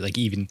ends, right? Like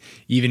even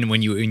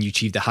when you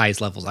achieve the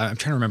highest levels. I'm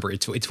trying to remember.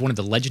 It's one of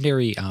the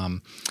legendary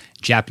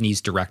Japanese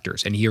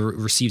directors, and he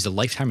receives a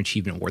Lifetime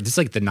Achievement Award. This is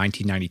like the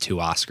 1992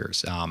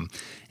 Oscars,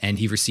 and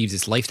he receives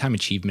this Lifetime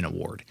Achievement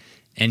Award.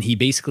 And he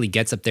basically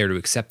gets up there to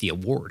accept the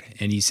award,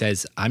 and he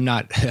says, "I'm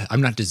not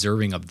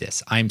deserving of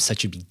this. I'm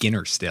such a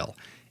beginner still."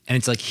 And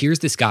it's like, here's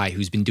this guy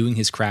who's been doing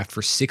his craft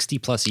for 60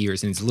 plus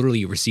years and has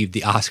literally received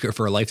the Oscar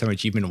for a Lifetime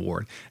Achievement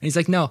Award. And he's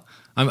like, no,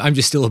 I'm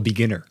just still a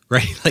beginner,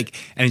 right? Like,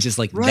 and it's just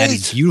like, right. That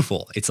is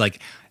beautiful. It's like,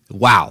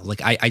 wow.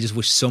 Like, I just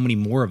wish so many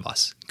more of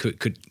us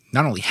could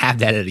not only have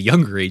that at a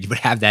younger age, but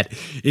have that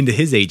into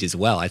his age as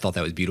well. I thought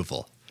that was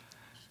beautiful.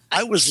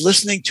 I was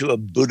listening to a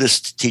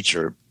Buddhist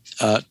teacher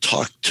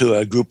talk to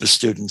a group of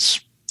students.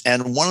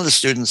 And one of the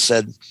students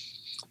said,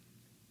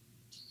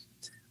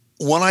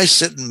 when I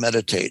sit and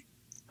meditate,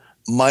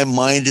 my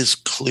mind is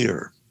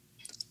clear.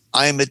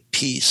 I'm at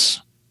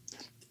peace.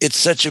 It's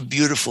such a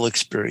beautiful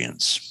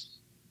experience.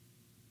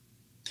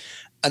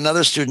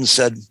 Another student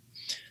said,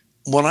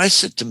 when I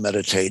sit to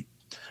meditate,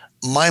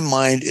 my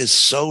mind is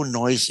so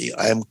noisy.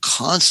 I am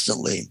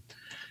constantly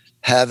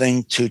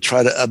having to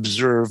try to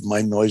observe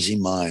my noisy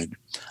mind.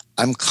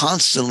 I'm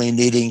constantly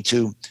needing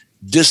to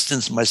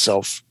distance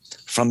myself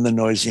from the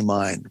noisy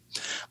mind.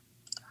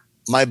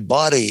 My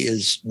body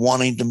is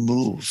wanting to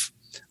move.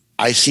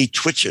 I see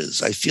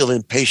twitches. I feel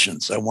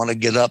impatience. I want to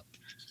get up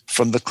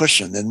from the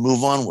cushion and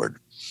move onward.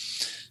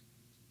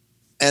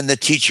 And the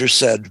teacher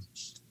said,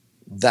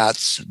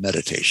 that's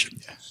meditation.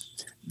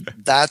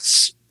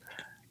 That's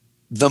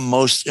the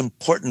most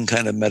important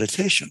kind of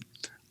meditation,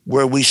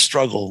 where we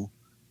struggle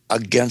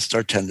against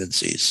our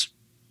tendencies.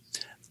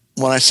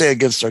 When I say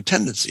against our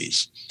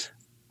tendencies,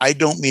 I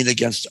don't mean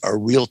against our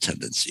real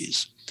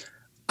tendencies.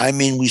 I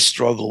mean we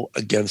struggle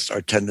against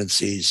our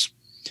tendencies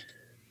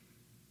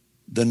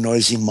the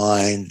noisy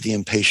mind, the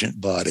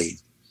impatient body.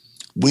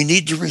 We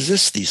need to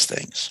resist these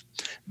things.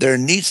 There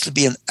needs to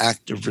be an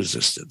active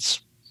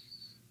resistance.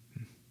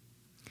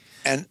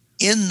 And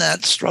in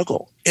that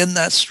struggle,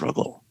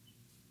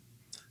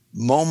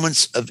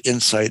 moments of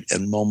insight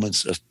and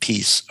moments of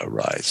peace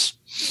arise.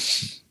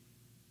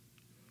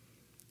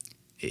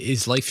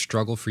 Is life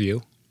struggle for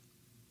you?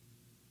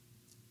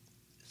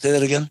 Say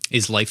that again?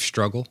 Is life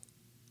struggle?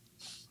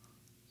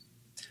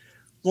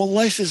 Well,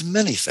 life is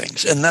many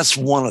things, and that's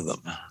one of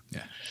them.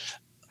 Yeah.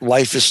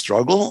 Life is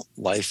struggle.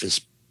 Life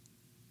is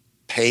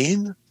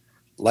pain.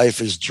 Life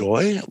is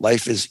joy.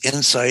 Life is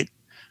insight.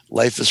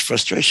 Life is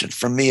frustration.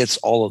 For me, it's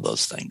all of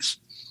those things.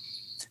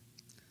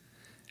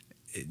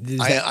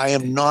 I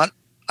am not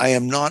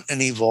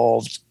an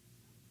evolved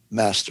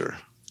master.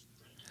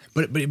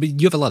 But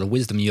you have a lot of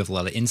wisdom. You have a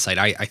lot of insight.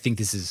 I think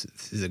this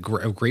is a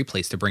great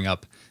place to bring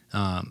up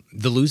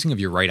the losing of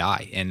your right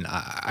eye. And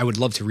I would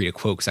love to read a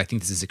quote because I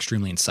think this is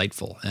extremely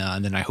insightful.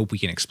 And then I hope we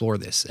can explore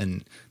this.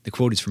 And the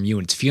quote is from you.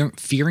 And it's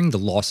fearing the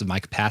loss of my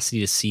capacity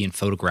to see and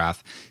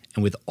photograph.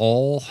 And with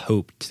all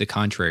hope to the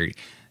contrary,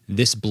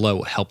 this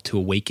blow helped to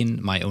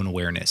awaken my own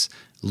awareness.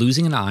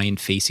 Losing an eye and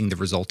facing the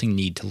resulting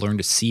need to learn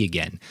to see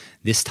again,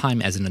 this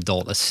time as an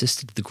adult,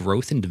 assisted the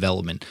growth and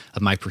development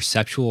of my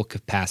perceptual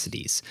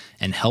capacities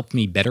and helped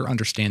me better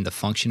understand the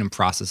function and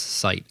process of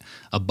sight.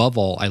 Above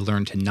all, I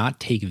learned to not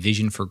take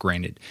vision for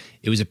granted.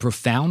 It was a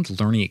profound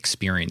learning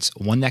experience,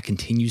 one that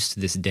continues to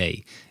this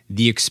day.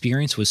 The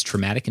experience was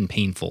traumatic and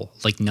painful,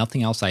 like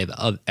nothing else I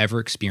have ever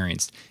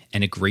experienced,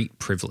 and a great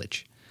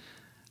privilege.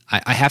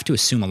 I have to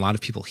assume a lot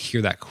of people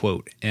hear that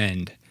quote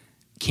and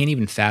can't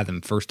even fathom,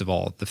 first of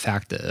all, the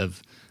fact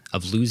of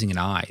losing an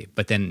eye,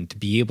 but then to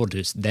be able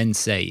to then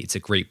say it's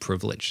a great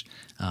privilege.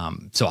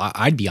 So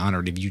I'd be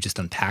honored if you just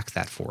unpack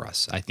that for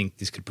us. I think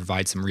this could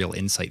provide some real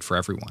insight for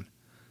everyone.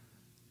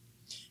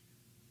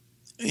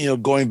 You know,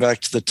 going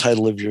back to the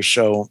title of your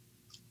show,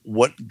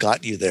 what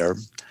got you there?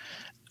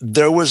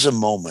 There was a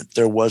moment,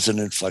 there was an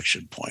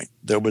inflection point.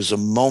 There was a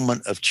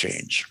moment of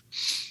change.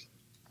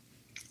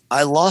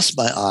 I lost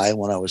my eye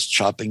when I was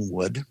chopping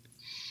wood.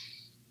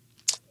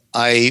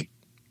 I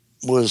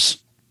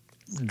was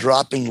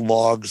dropping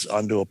logs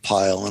onto a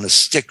pile and a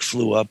stick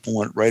flew up and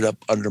went right up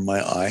under my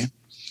eye.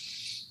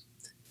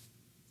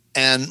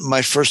 And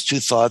my first two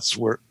thoughts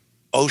were,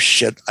 oh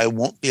shit, I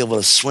won't be able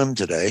to swim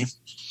today.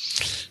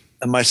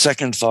 And my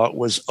second thought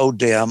was, oh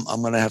damn,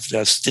 I'm going to have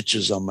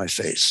stitches on my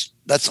face.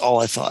 That's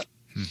all I thought.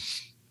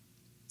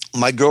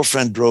 My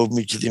girlfriend drove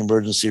me to the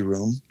emergency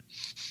room.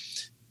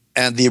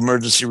 And the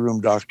emergency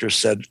room doctor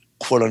said,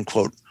 quote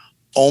unquote,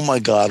 oh my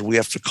God, we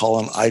have to call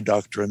an eye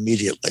doctor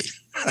immediately.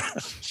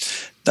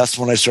 That's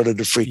when I started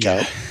to freak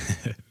out.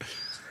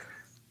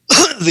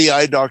 The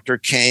eye doctor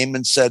came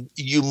and said,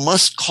 you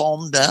must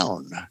calm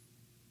down.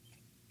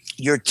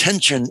 Your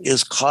tension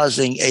is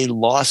causing a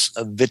loss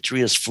of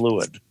vitreous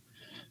fluid.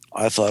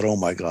 I thought, oh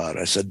my God.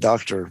 I said,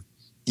 doctor,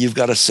 you've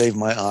got to save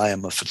my eye.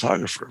 I'm a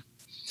photographer.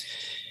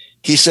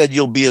 He said,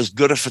 you'll be as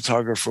good a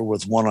photographer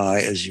with one eye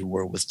as you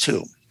were with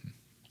two.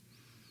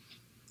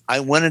 I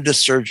went into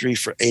surgery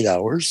for 8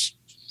 hours.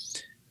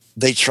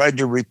 They tried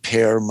to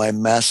repair my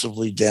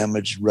massively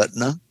damaged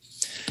retina.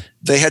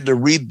 They had to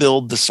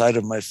rebuild the side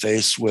of my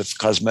face with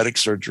cosmetic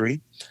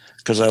surgery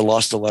because I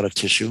lost a lot of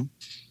tissue.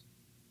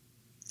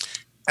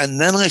 And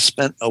then I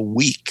spent a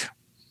week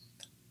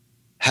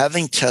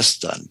having tests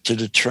done to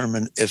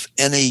determine if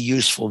any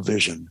useful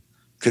vision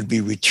could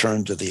be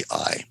returned to the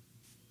eye.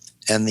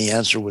 And the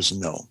answer was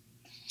no.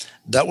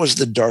 That was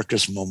the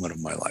darkest moment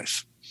of my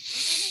life.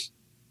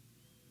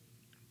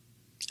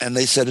 And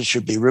they said it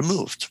should be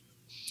removed.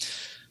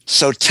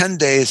 So 10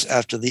 days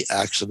after the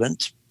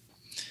accident,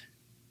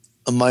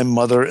 my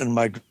mother and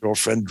my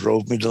girlfriend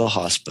drove me to the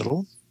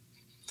hospital.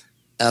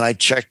 And I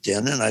checked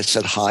in and I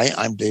said, hi,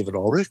 I'm David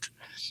Ulrich.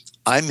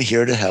 I'm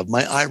here to have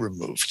my eye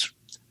removed.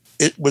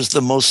 It was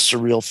the most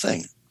surreal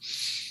thing.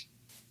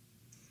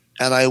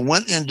 And I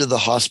went into the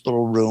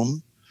hospital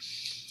room.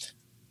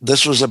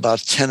 This was about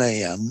 10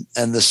 a.m.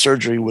 and the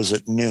surgery was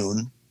at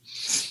noon.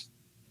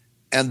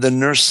 And the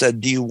nurse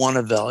said, do you want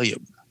a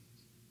Valium?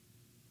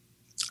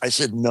 I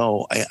said,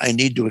 no, I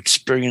need to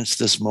experience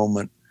this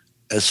moment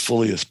as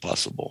fully as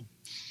possible.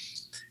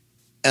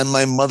 And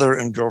my mother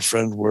and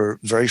girlfriend were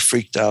very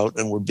freaked out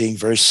and were being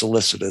very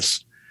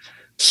solicitous.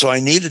 So I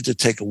needed to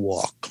take a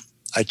walk.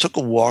 I took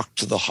a walk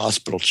to the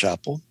hospital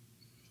chapel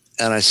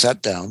and I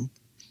sat down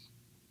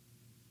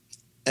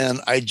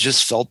and I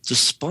just felt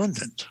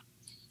despondent,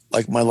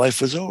 like my life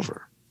was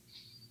over.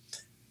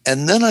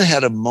 And then I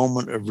had a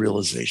moment of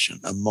realization,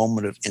 a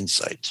moment of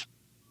insight.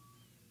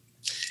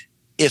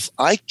 If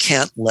I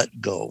can't let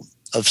go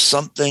of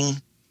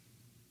something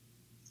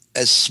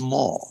as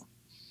small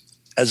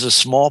as a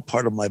small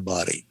part of my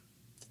body,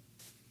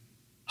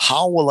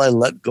 how will I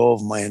let go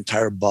of my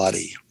entire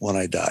body when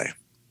I die?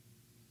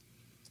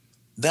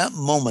 That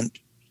moment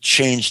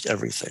changed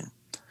everything.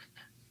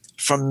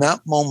 From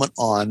that moment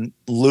on,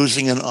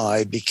 losing an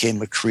eye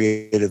became a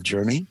creative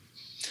journey.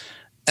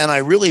 And I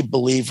really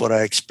believe what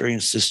I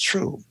experienced is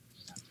true.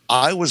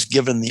 I was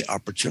given the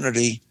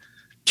opportunity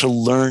to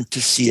learn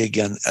to see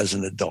again as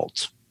an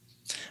adult.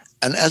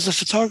 And as a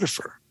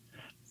photographer,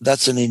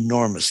 that's an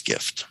enormous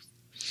gift.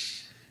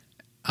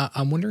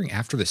 I'm wondering,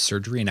 after the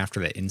surgery and after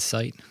that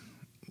insight,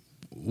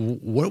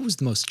 what was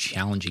the most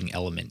challenging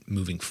element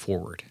moving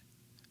forward?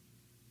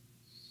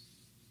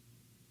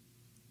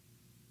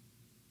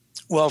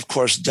 Well, of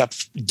course,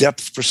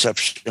 depth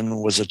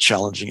perception was a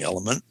challenging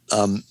element.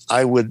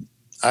 I would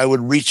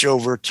reach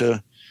over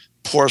to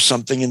pour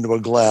something into a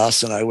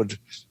glass, and I would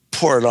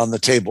pour it on the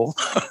table.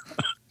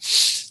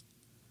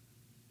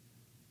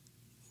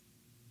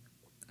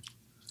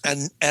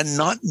 and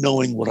not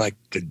knowing what I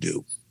could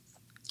do.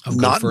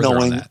 Not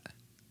knowing that.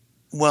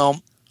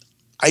 Well,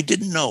 I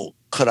didn't know.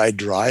 Could I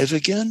drive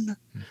again?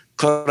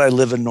 Could I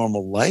live a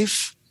normal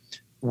life?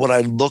 Would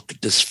I look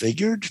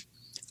disfigured?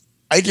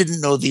 I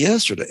didn't know the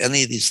answer to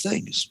any of these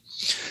things.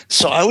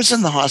 So I was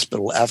in the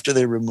hospital after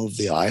they removed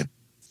the eye.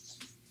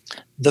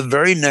 The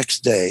very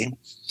next day,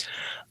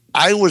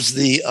 I was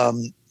the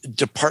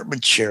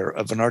department chair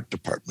of an art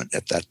department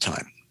at that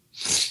time.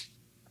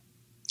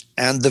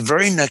 And the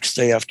very next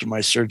day after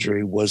my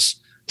surgery was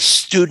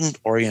student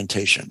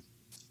orientation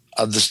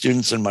of the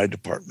students in my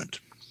department.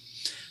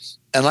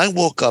 And I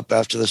woke up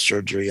after the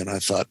surgery and I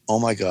thought, oh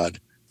my God,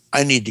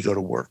 I need to go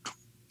to work.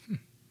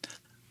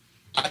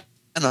 I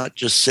cannot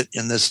just sit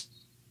in this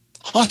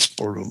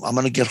hospital room. I'm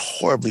going to get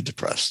horribly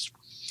depressed.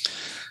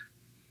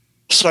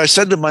 So I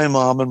said to my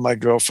mom and my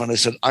girlfriend, I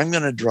said, I'm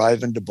going to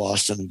drive into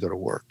Boston and go to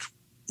work.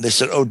 They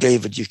said, oh,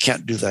 David, you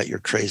can't do that. You're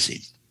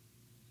crazy.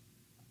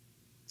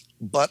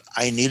 But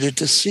I needed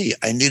to see.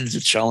 I needed to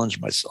challenge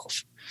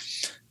myself.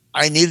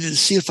 I needed to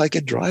see if I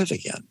could drive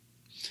again.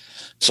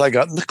 So I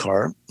got in the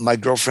car. My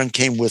girlfriend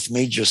came with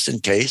me just in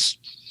case.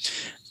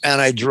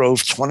 And I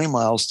drove 20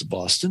 miles to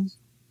Boston.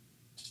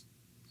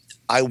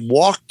 I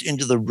walked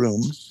into the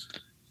room,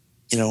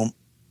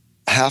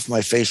 half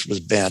my face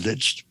was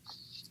bandaged,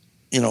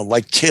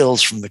 like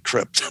Tales from the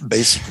Crypt,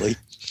 basically.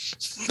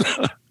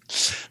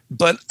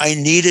 But I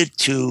needed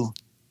to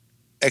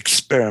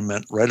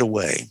experiment right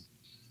away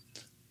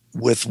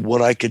with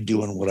what I could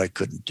do and what I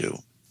couldn't do.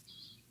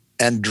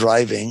 And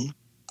driving,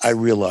 I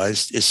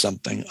realized, is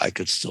something I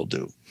could still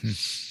do.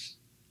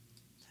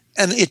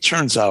 And it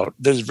turns out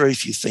there's very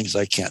few things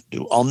I can't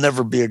do. I'll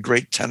never be a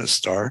great tennis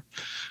star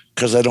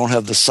because I don't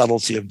have the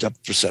subtlety of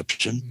depth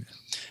perception.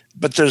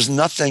 But there's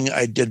nothing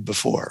I did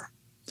before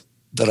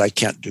that I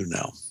can't do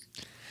now.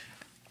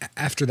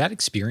 After that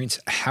experience,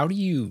 how do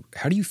you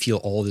feel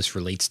all this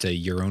relates to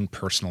your own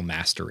personal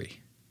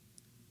mastery?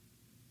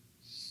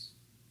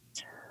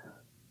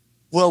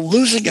 Well,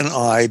 losing an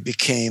eye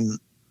became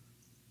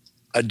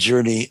a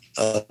journey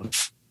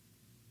of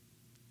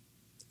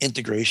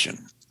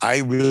integration. I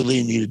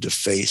really needed to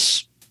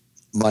face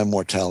my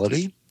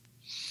mortality.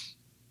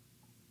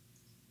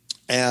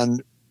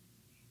 And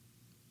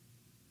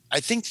I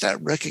think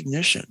that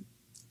recognition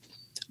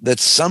that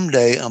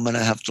someday I'm going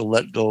to have to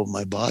let go of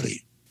my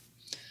body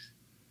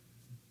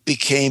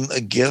became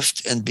a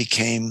gift and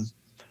became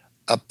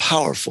a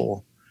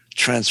powerful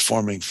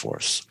transforming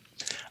force.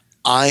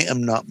 I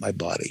am not my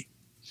body.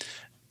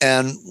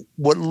 And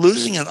what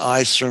losing an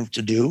eye served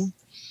to do,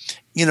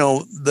 you've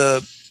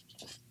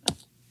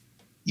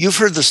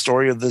heard the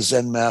story of the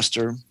Zen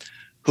master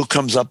who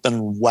comes up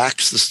and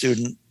whacks the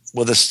student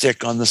with a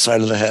stick on the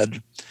side of the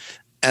head,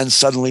 and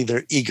suddenly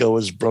their ego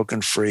is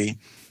broken free.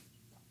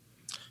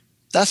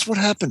 That's what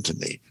happened to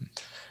me.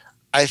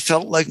 I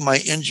felt like my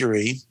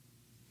injury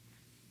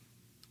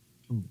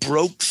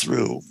broke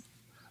through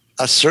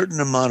a certain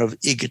amount of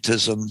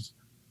egotism,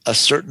 a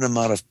certain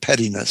amount of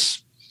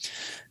pettiness.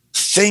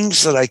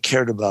 Things that I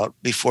cared about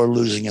before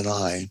losing an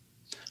eye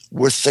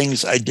were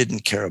things I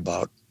didn't care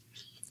about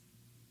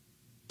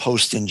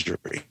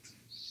post-injury.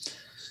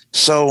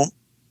 So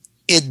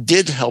it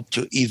did help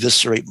to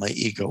eviscerate my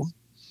ego.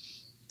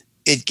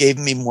 It gave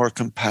me more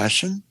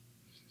compassion.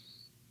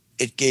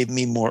 It gave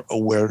me more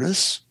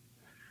awareness.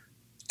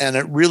 And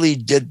it really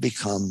did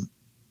become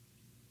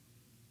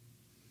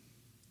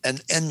an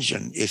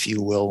engine, if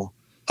you will,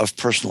 of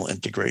personal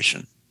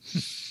integration.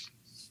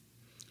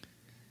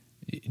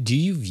 Do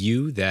you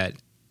view that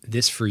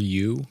this for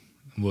you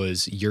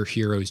was your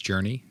hero's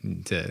journey,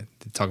 to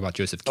talk about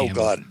Joseph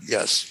Campbell? Oh God,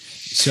 yes.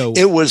 So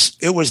it was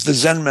the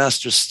Zen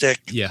master's stick.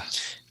 Yeah.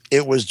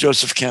 It was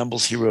Joseph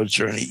Campbell's hero's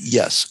journey.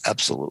 Yes,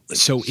 absolutely.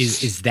 So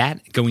is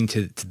that going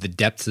to the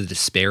depths of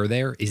despair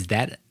there? Is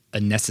that a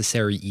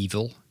necessary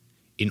evil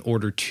in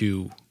order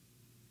to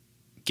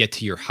get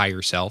to your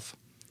higher self?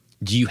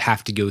 Do you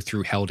have to go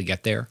through hell to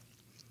get there?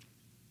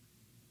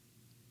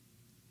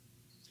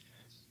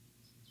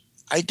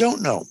 I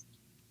don't know.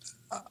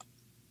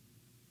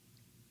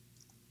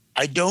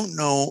 I don't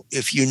know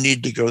if you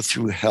need to go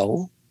through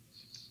hell,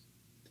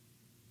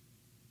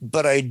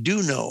 but I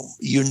do know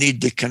you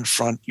need to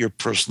confront your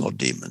personal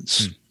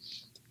demons.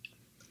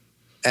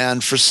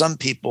 And for some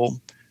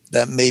people,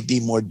 that may be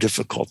more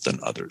difficult than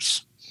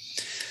others.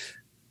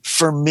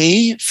 For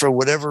me, for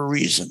whatever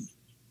reason,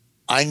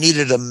 I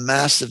needed a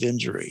massive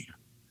injury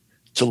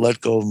to let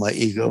go of my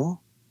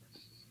ego.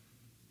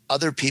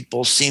 Other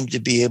people seem to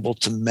be able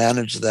to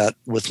manage that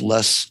with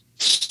less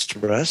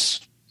stress.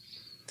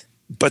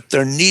 But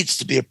there needs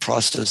to be a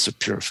process of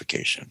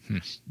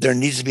purification. There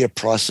needs to be a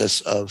process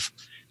of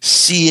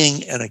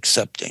seeing and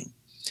accepting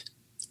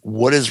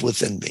what is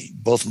within me,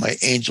 both my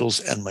angels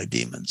and my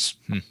demons.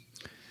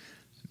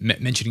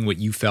 Mentioning what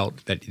you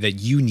felt that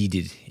you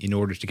needed in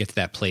order to get to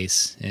that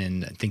place,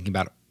 and thinking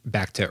about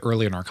back to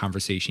earlier in our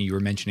conversation, you were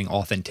mentioning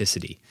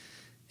authenticity.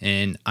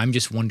 And I'm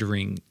just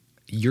wondering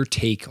your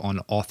take on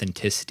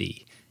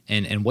authenticity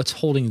and what's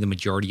holding the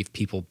majority of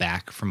people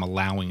back from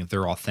allowing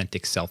their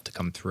authentic self to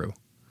come through.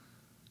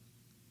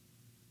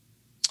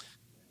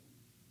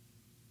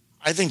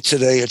 I think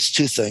today it's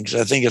two things.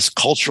 I think it's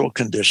cultural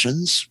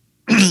conditions.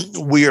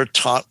 We are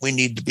taught we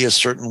need to be a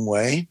certain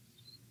way.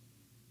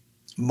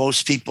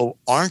 Most people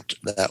aren't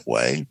that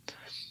way.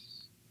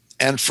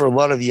 And for a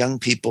lot of young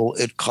people,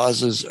 it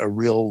causes a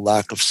real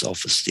lack of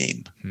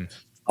self-esteem,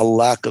 a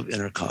lack of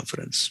inner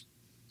confidence.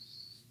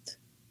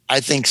 I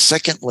think,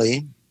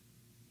 secondly,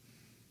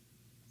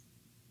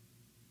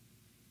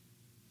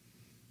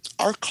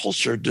 our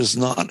culture does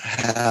not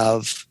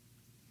have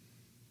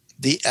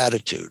the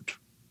attitude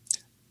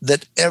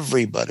that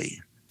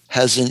everybody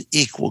has an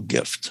equal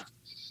gift.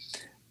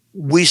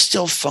 We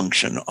still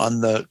function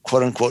on the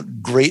quote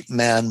unquote great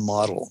man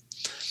model.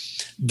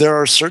 There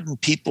are certain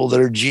people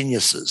that are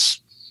geniuses,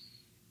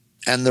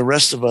 and the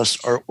rest of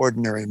us are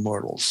ordinary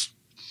mortals.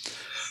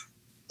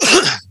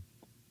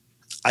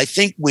 I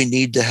think we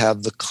need to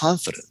have the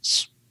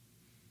confidence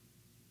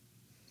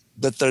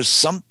that there's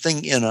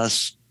something in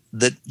us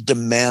that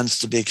demands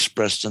to be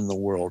expressed in the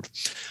world.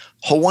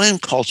 Hawaiian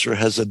culture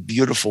has a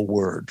beautiful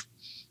word.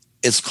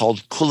 It's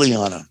called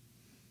kuleana.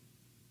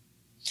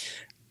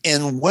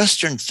 In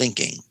Western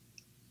thinking,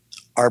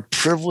 our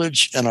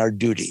privilege and our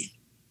duty,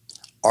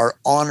 our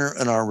honor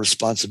and our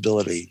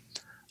responsibility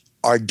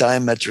are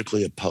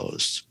diametrically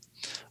opposed.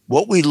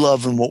 What we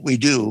love and what we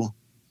do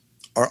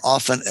are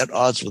often at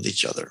odds with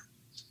each other.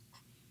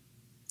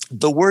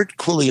 The word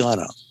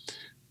kuleana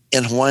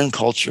in Hawaiian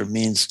culture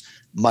means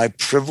my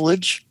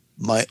privilege,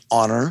 my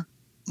honor,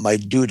 my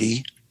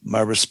duty,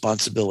 my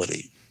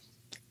responsibility,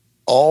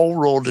 all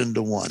rolled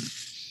into one.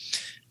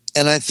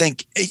 And I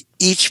think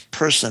each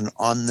person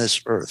on this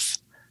earth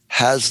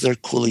has their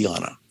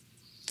kuleana,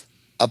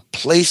 a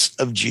place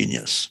of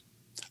genius.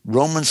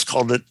 Romans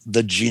called it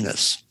the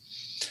genus,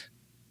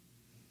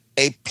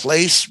 a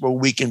place where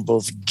we can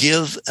both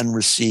give and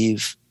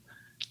receive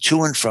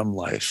to and from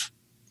life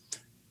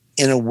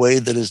in a way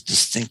that is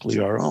distinctly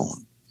our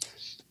own.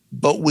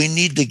 But we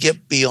need to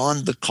get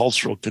beyond the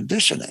cultural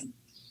conditioning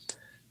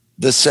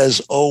that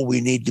says, oh, we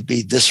need to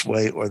be this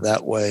way or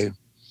that way.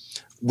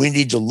 We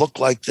need to look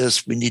like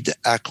this. We need to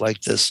act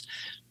like this.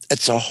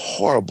 It's a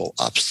horrible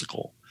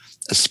obstacle,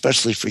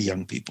 especially for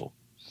young people.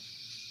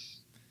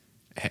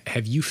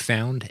 Have you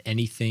found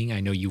anything?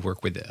 I know you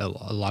work with a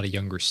lot of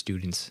younger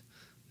students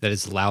that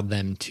has allowed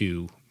them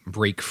to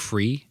break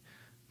free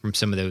from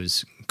some of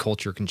those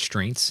culture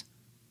constraints.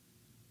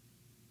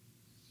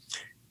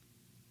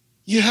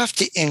 You have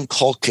to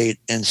inculcate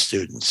in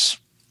students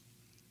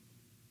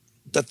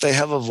that they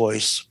have a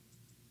voice,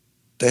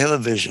 they have a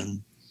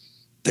vision,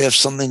 they have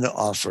something to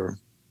offer.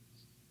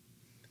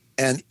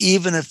 And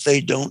even if they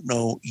don't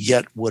know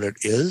yet what it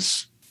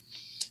is,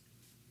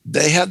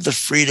 they have the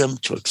freedom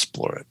to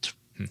explore it.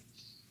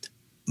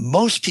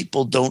 Most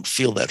people don't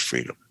feel that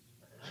freedom.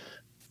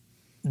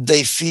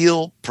 They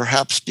feel,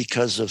 perhaps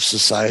because of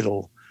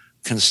societal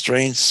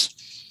constraints,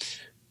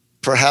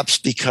 perhaps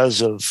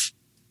because of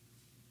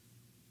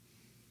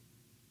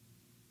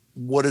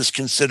what is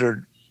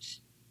considered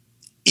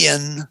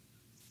in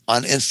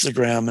on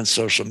Instagram and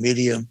social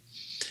media,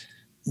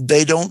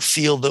 they don't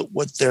feel that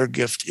what their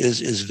gift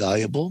is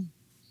valuable.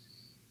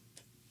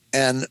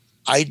 And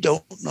I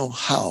don't know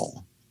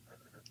how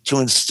to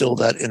instill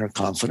that inner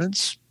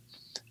confidence,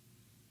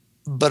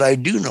 but I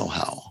do know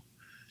how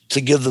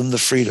to give them the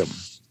freedom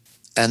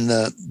and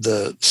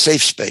the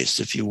safe space,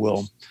 if you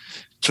will,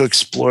 to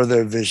explore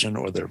their vision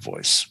or their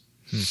voice.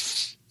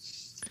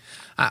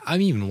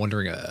 I'm even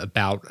wondering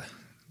about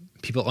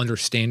people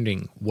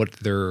understanding what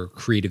their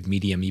creative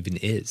medium even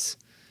is.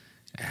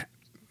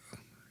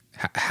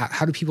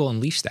 How do people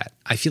unleash that?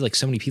 I feel like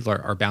so many people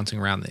are bouncing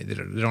around. They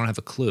don't have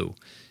a clue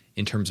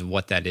in terms of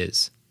what that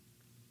is.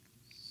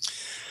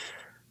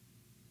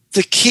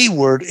 The key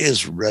word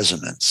is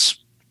resonance.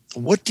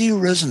 What do you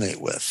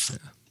resonate with?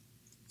 Yeah.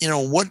 You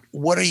know,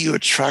 what are you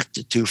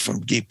attracted to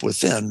from deep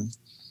within?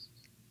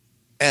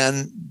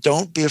 And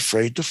don't be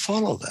afraid to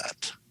follow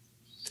that.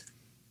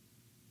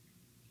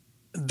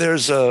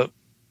 There's a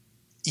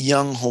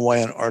young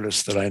Hawaiian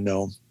artist that I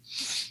know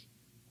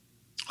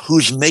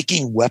who's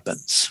making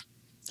weapons.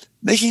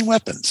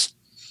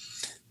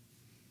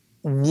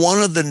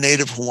 One of the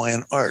native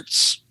Hawaiian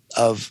arts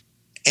of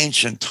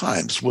ancient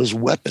times was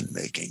weapon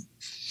making.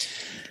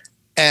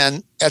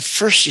 And at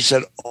first she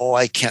said, oh,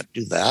 I can't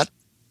do that.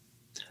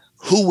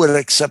 Who would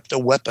accept a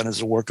weapon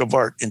as a work of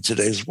art in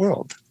today's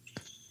world?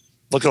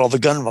 Look at all the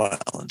gun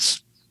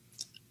violence.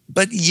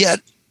 But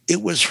yet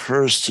it was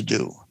hers to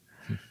do.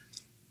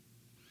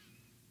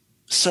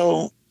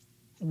 So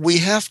we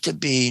have to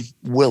be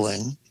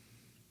willing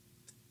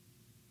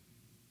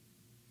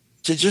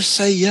to just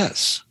say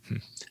yes,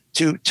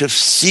 to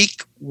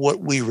seek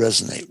what we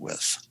resonate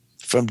with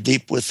from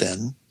deep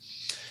within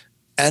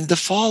and to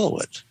follow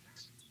it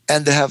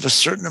and to have a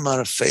certain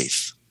amount of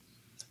faith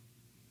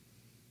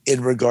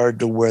in regard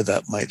to where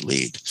that might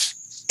lead.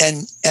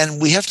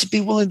 And we have to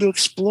be willing to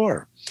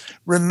explore.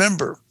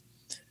 Remember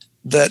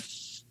that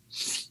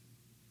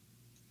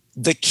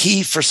the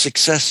key for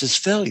success is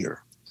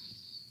failure.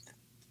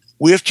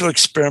 We have to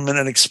experiment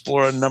and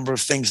explore a number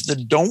of things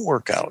that don't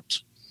work out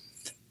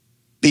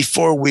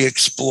before we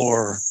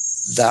explore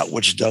that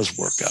which does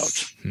work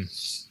out.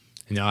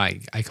 No,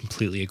 I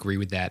completely agree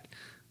with that.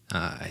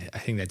 I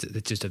think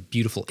that's just a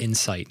beautiful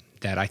insight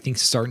that I think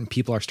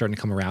people are starting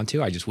to come around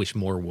to. I just wish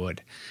more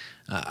would.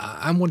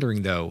 I'm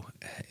wondering, though,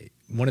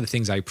 one of the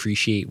things I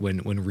appreciate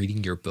when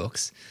reading your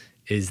books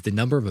is the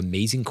number of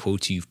amazing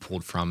quotes you've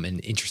pulled from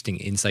and interesting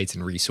insights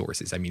and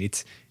resources. I mean,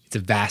 it's a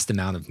vast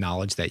amount of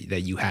knowledge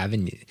that you have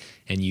and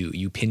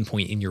you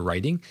pinpoint in your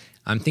writing.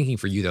 I'm thinking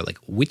for you though, like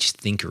which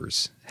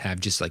thinkers have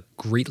just like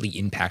greatly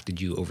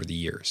impacted you over the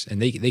years?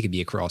 And they could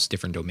be across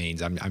different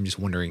domains. I'm just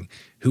wondering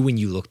who, when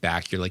you look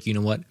back, you're like, you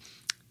know what?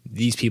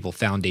 These people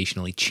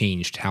foundationally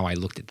changed how I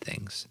looked at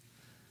things.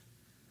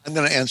 I'm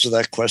going to answer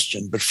that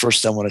question, but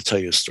first I want to tell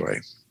you a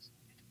story.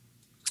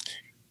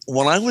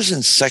 When I was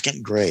in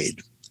second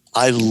grade,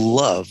 I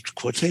loved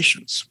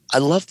quotations. I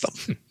loved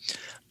them.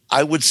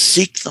 I would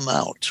seek them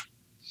out.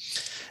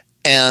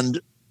 And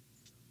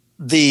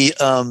the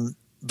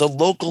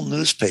local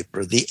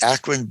newspaper, the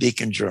Akron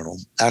Beacon Journal,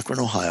 Akron,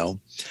 Ohio,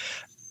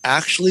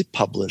 actually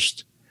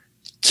published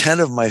 10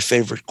 of my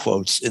favorite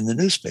quotes in the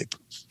newspaper.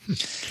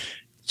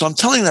 So I'm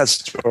telling that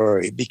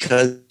story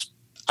because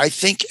I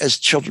think as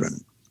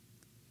children,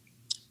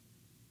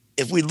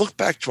 if we look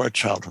back to our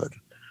childhood,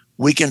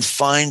 we can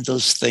find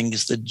those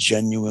things that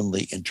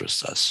genuinely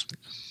interest us.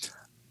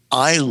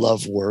 I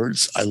love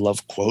words. I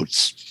love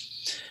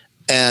quotes.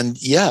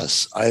 And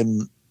yes,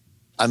 I'm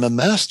a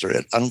master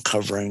at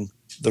uncovering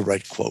the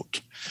right quote.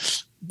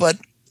 But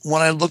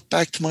when I look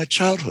back to my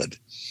childhood,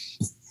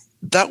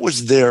 that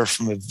was there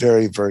from a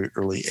very, very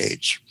early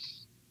age.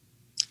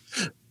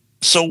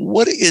 So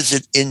what is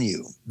it in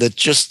you that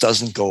just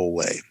doesn't go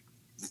away?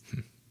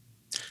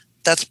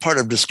 That's part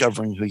of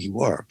discovering who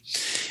you are.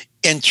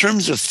 In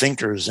terms of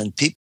thinkers and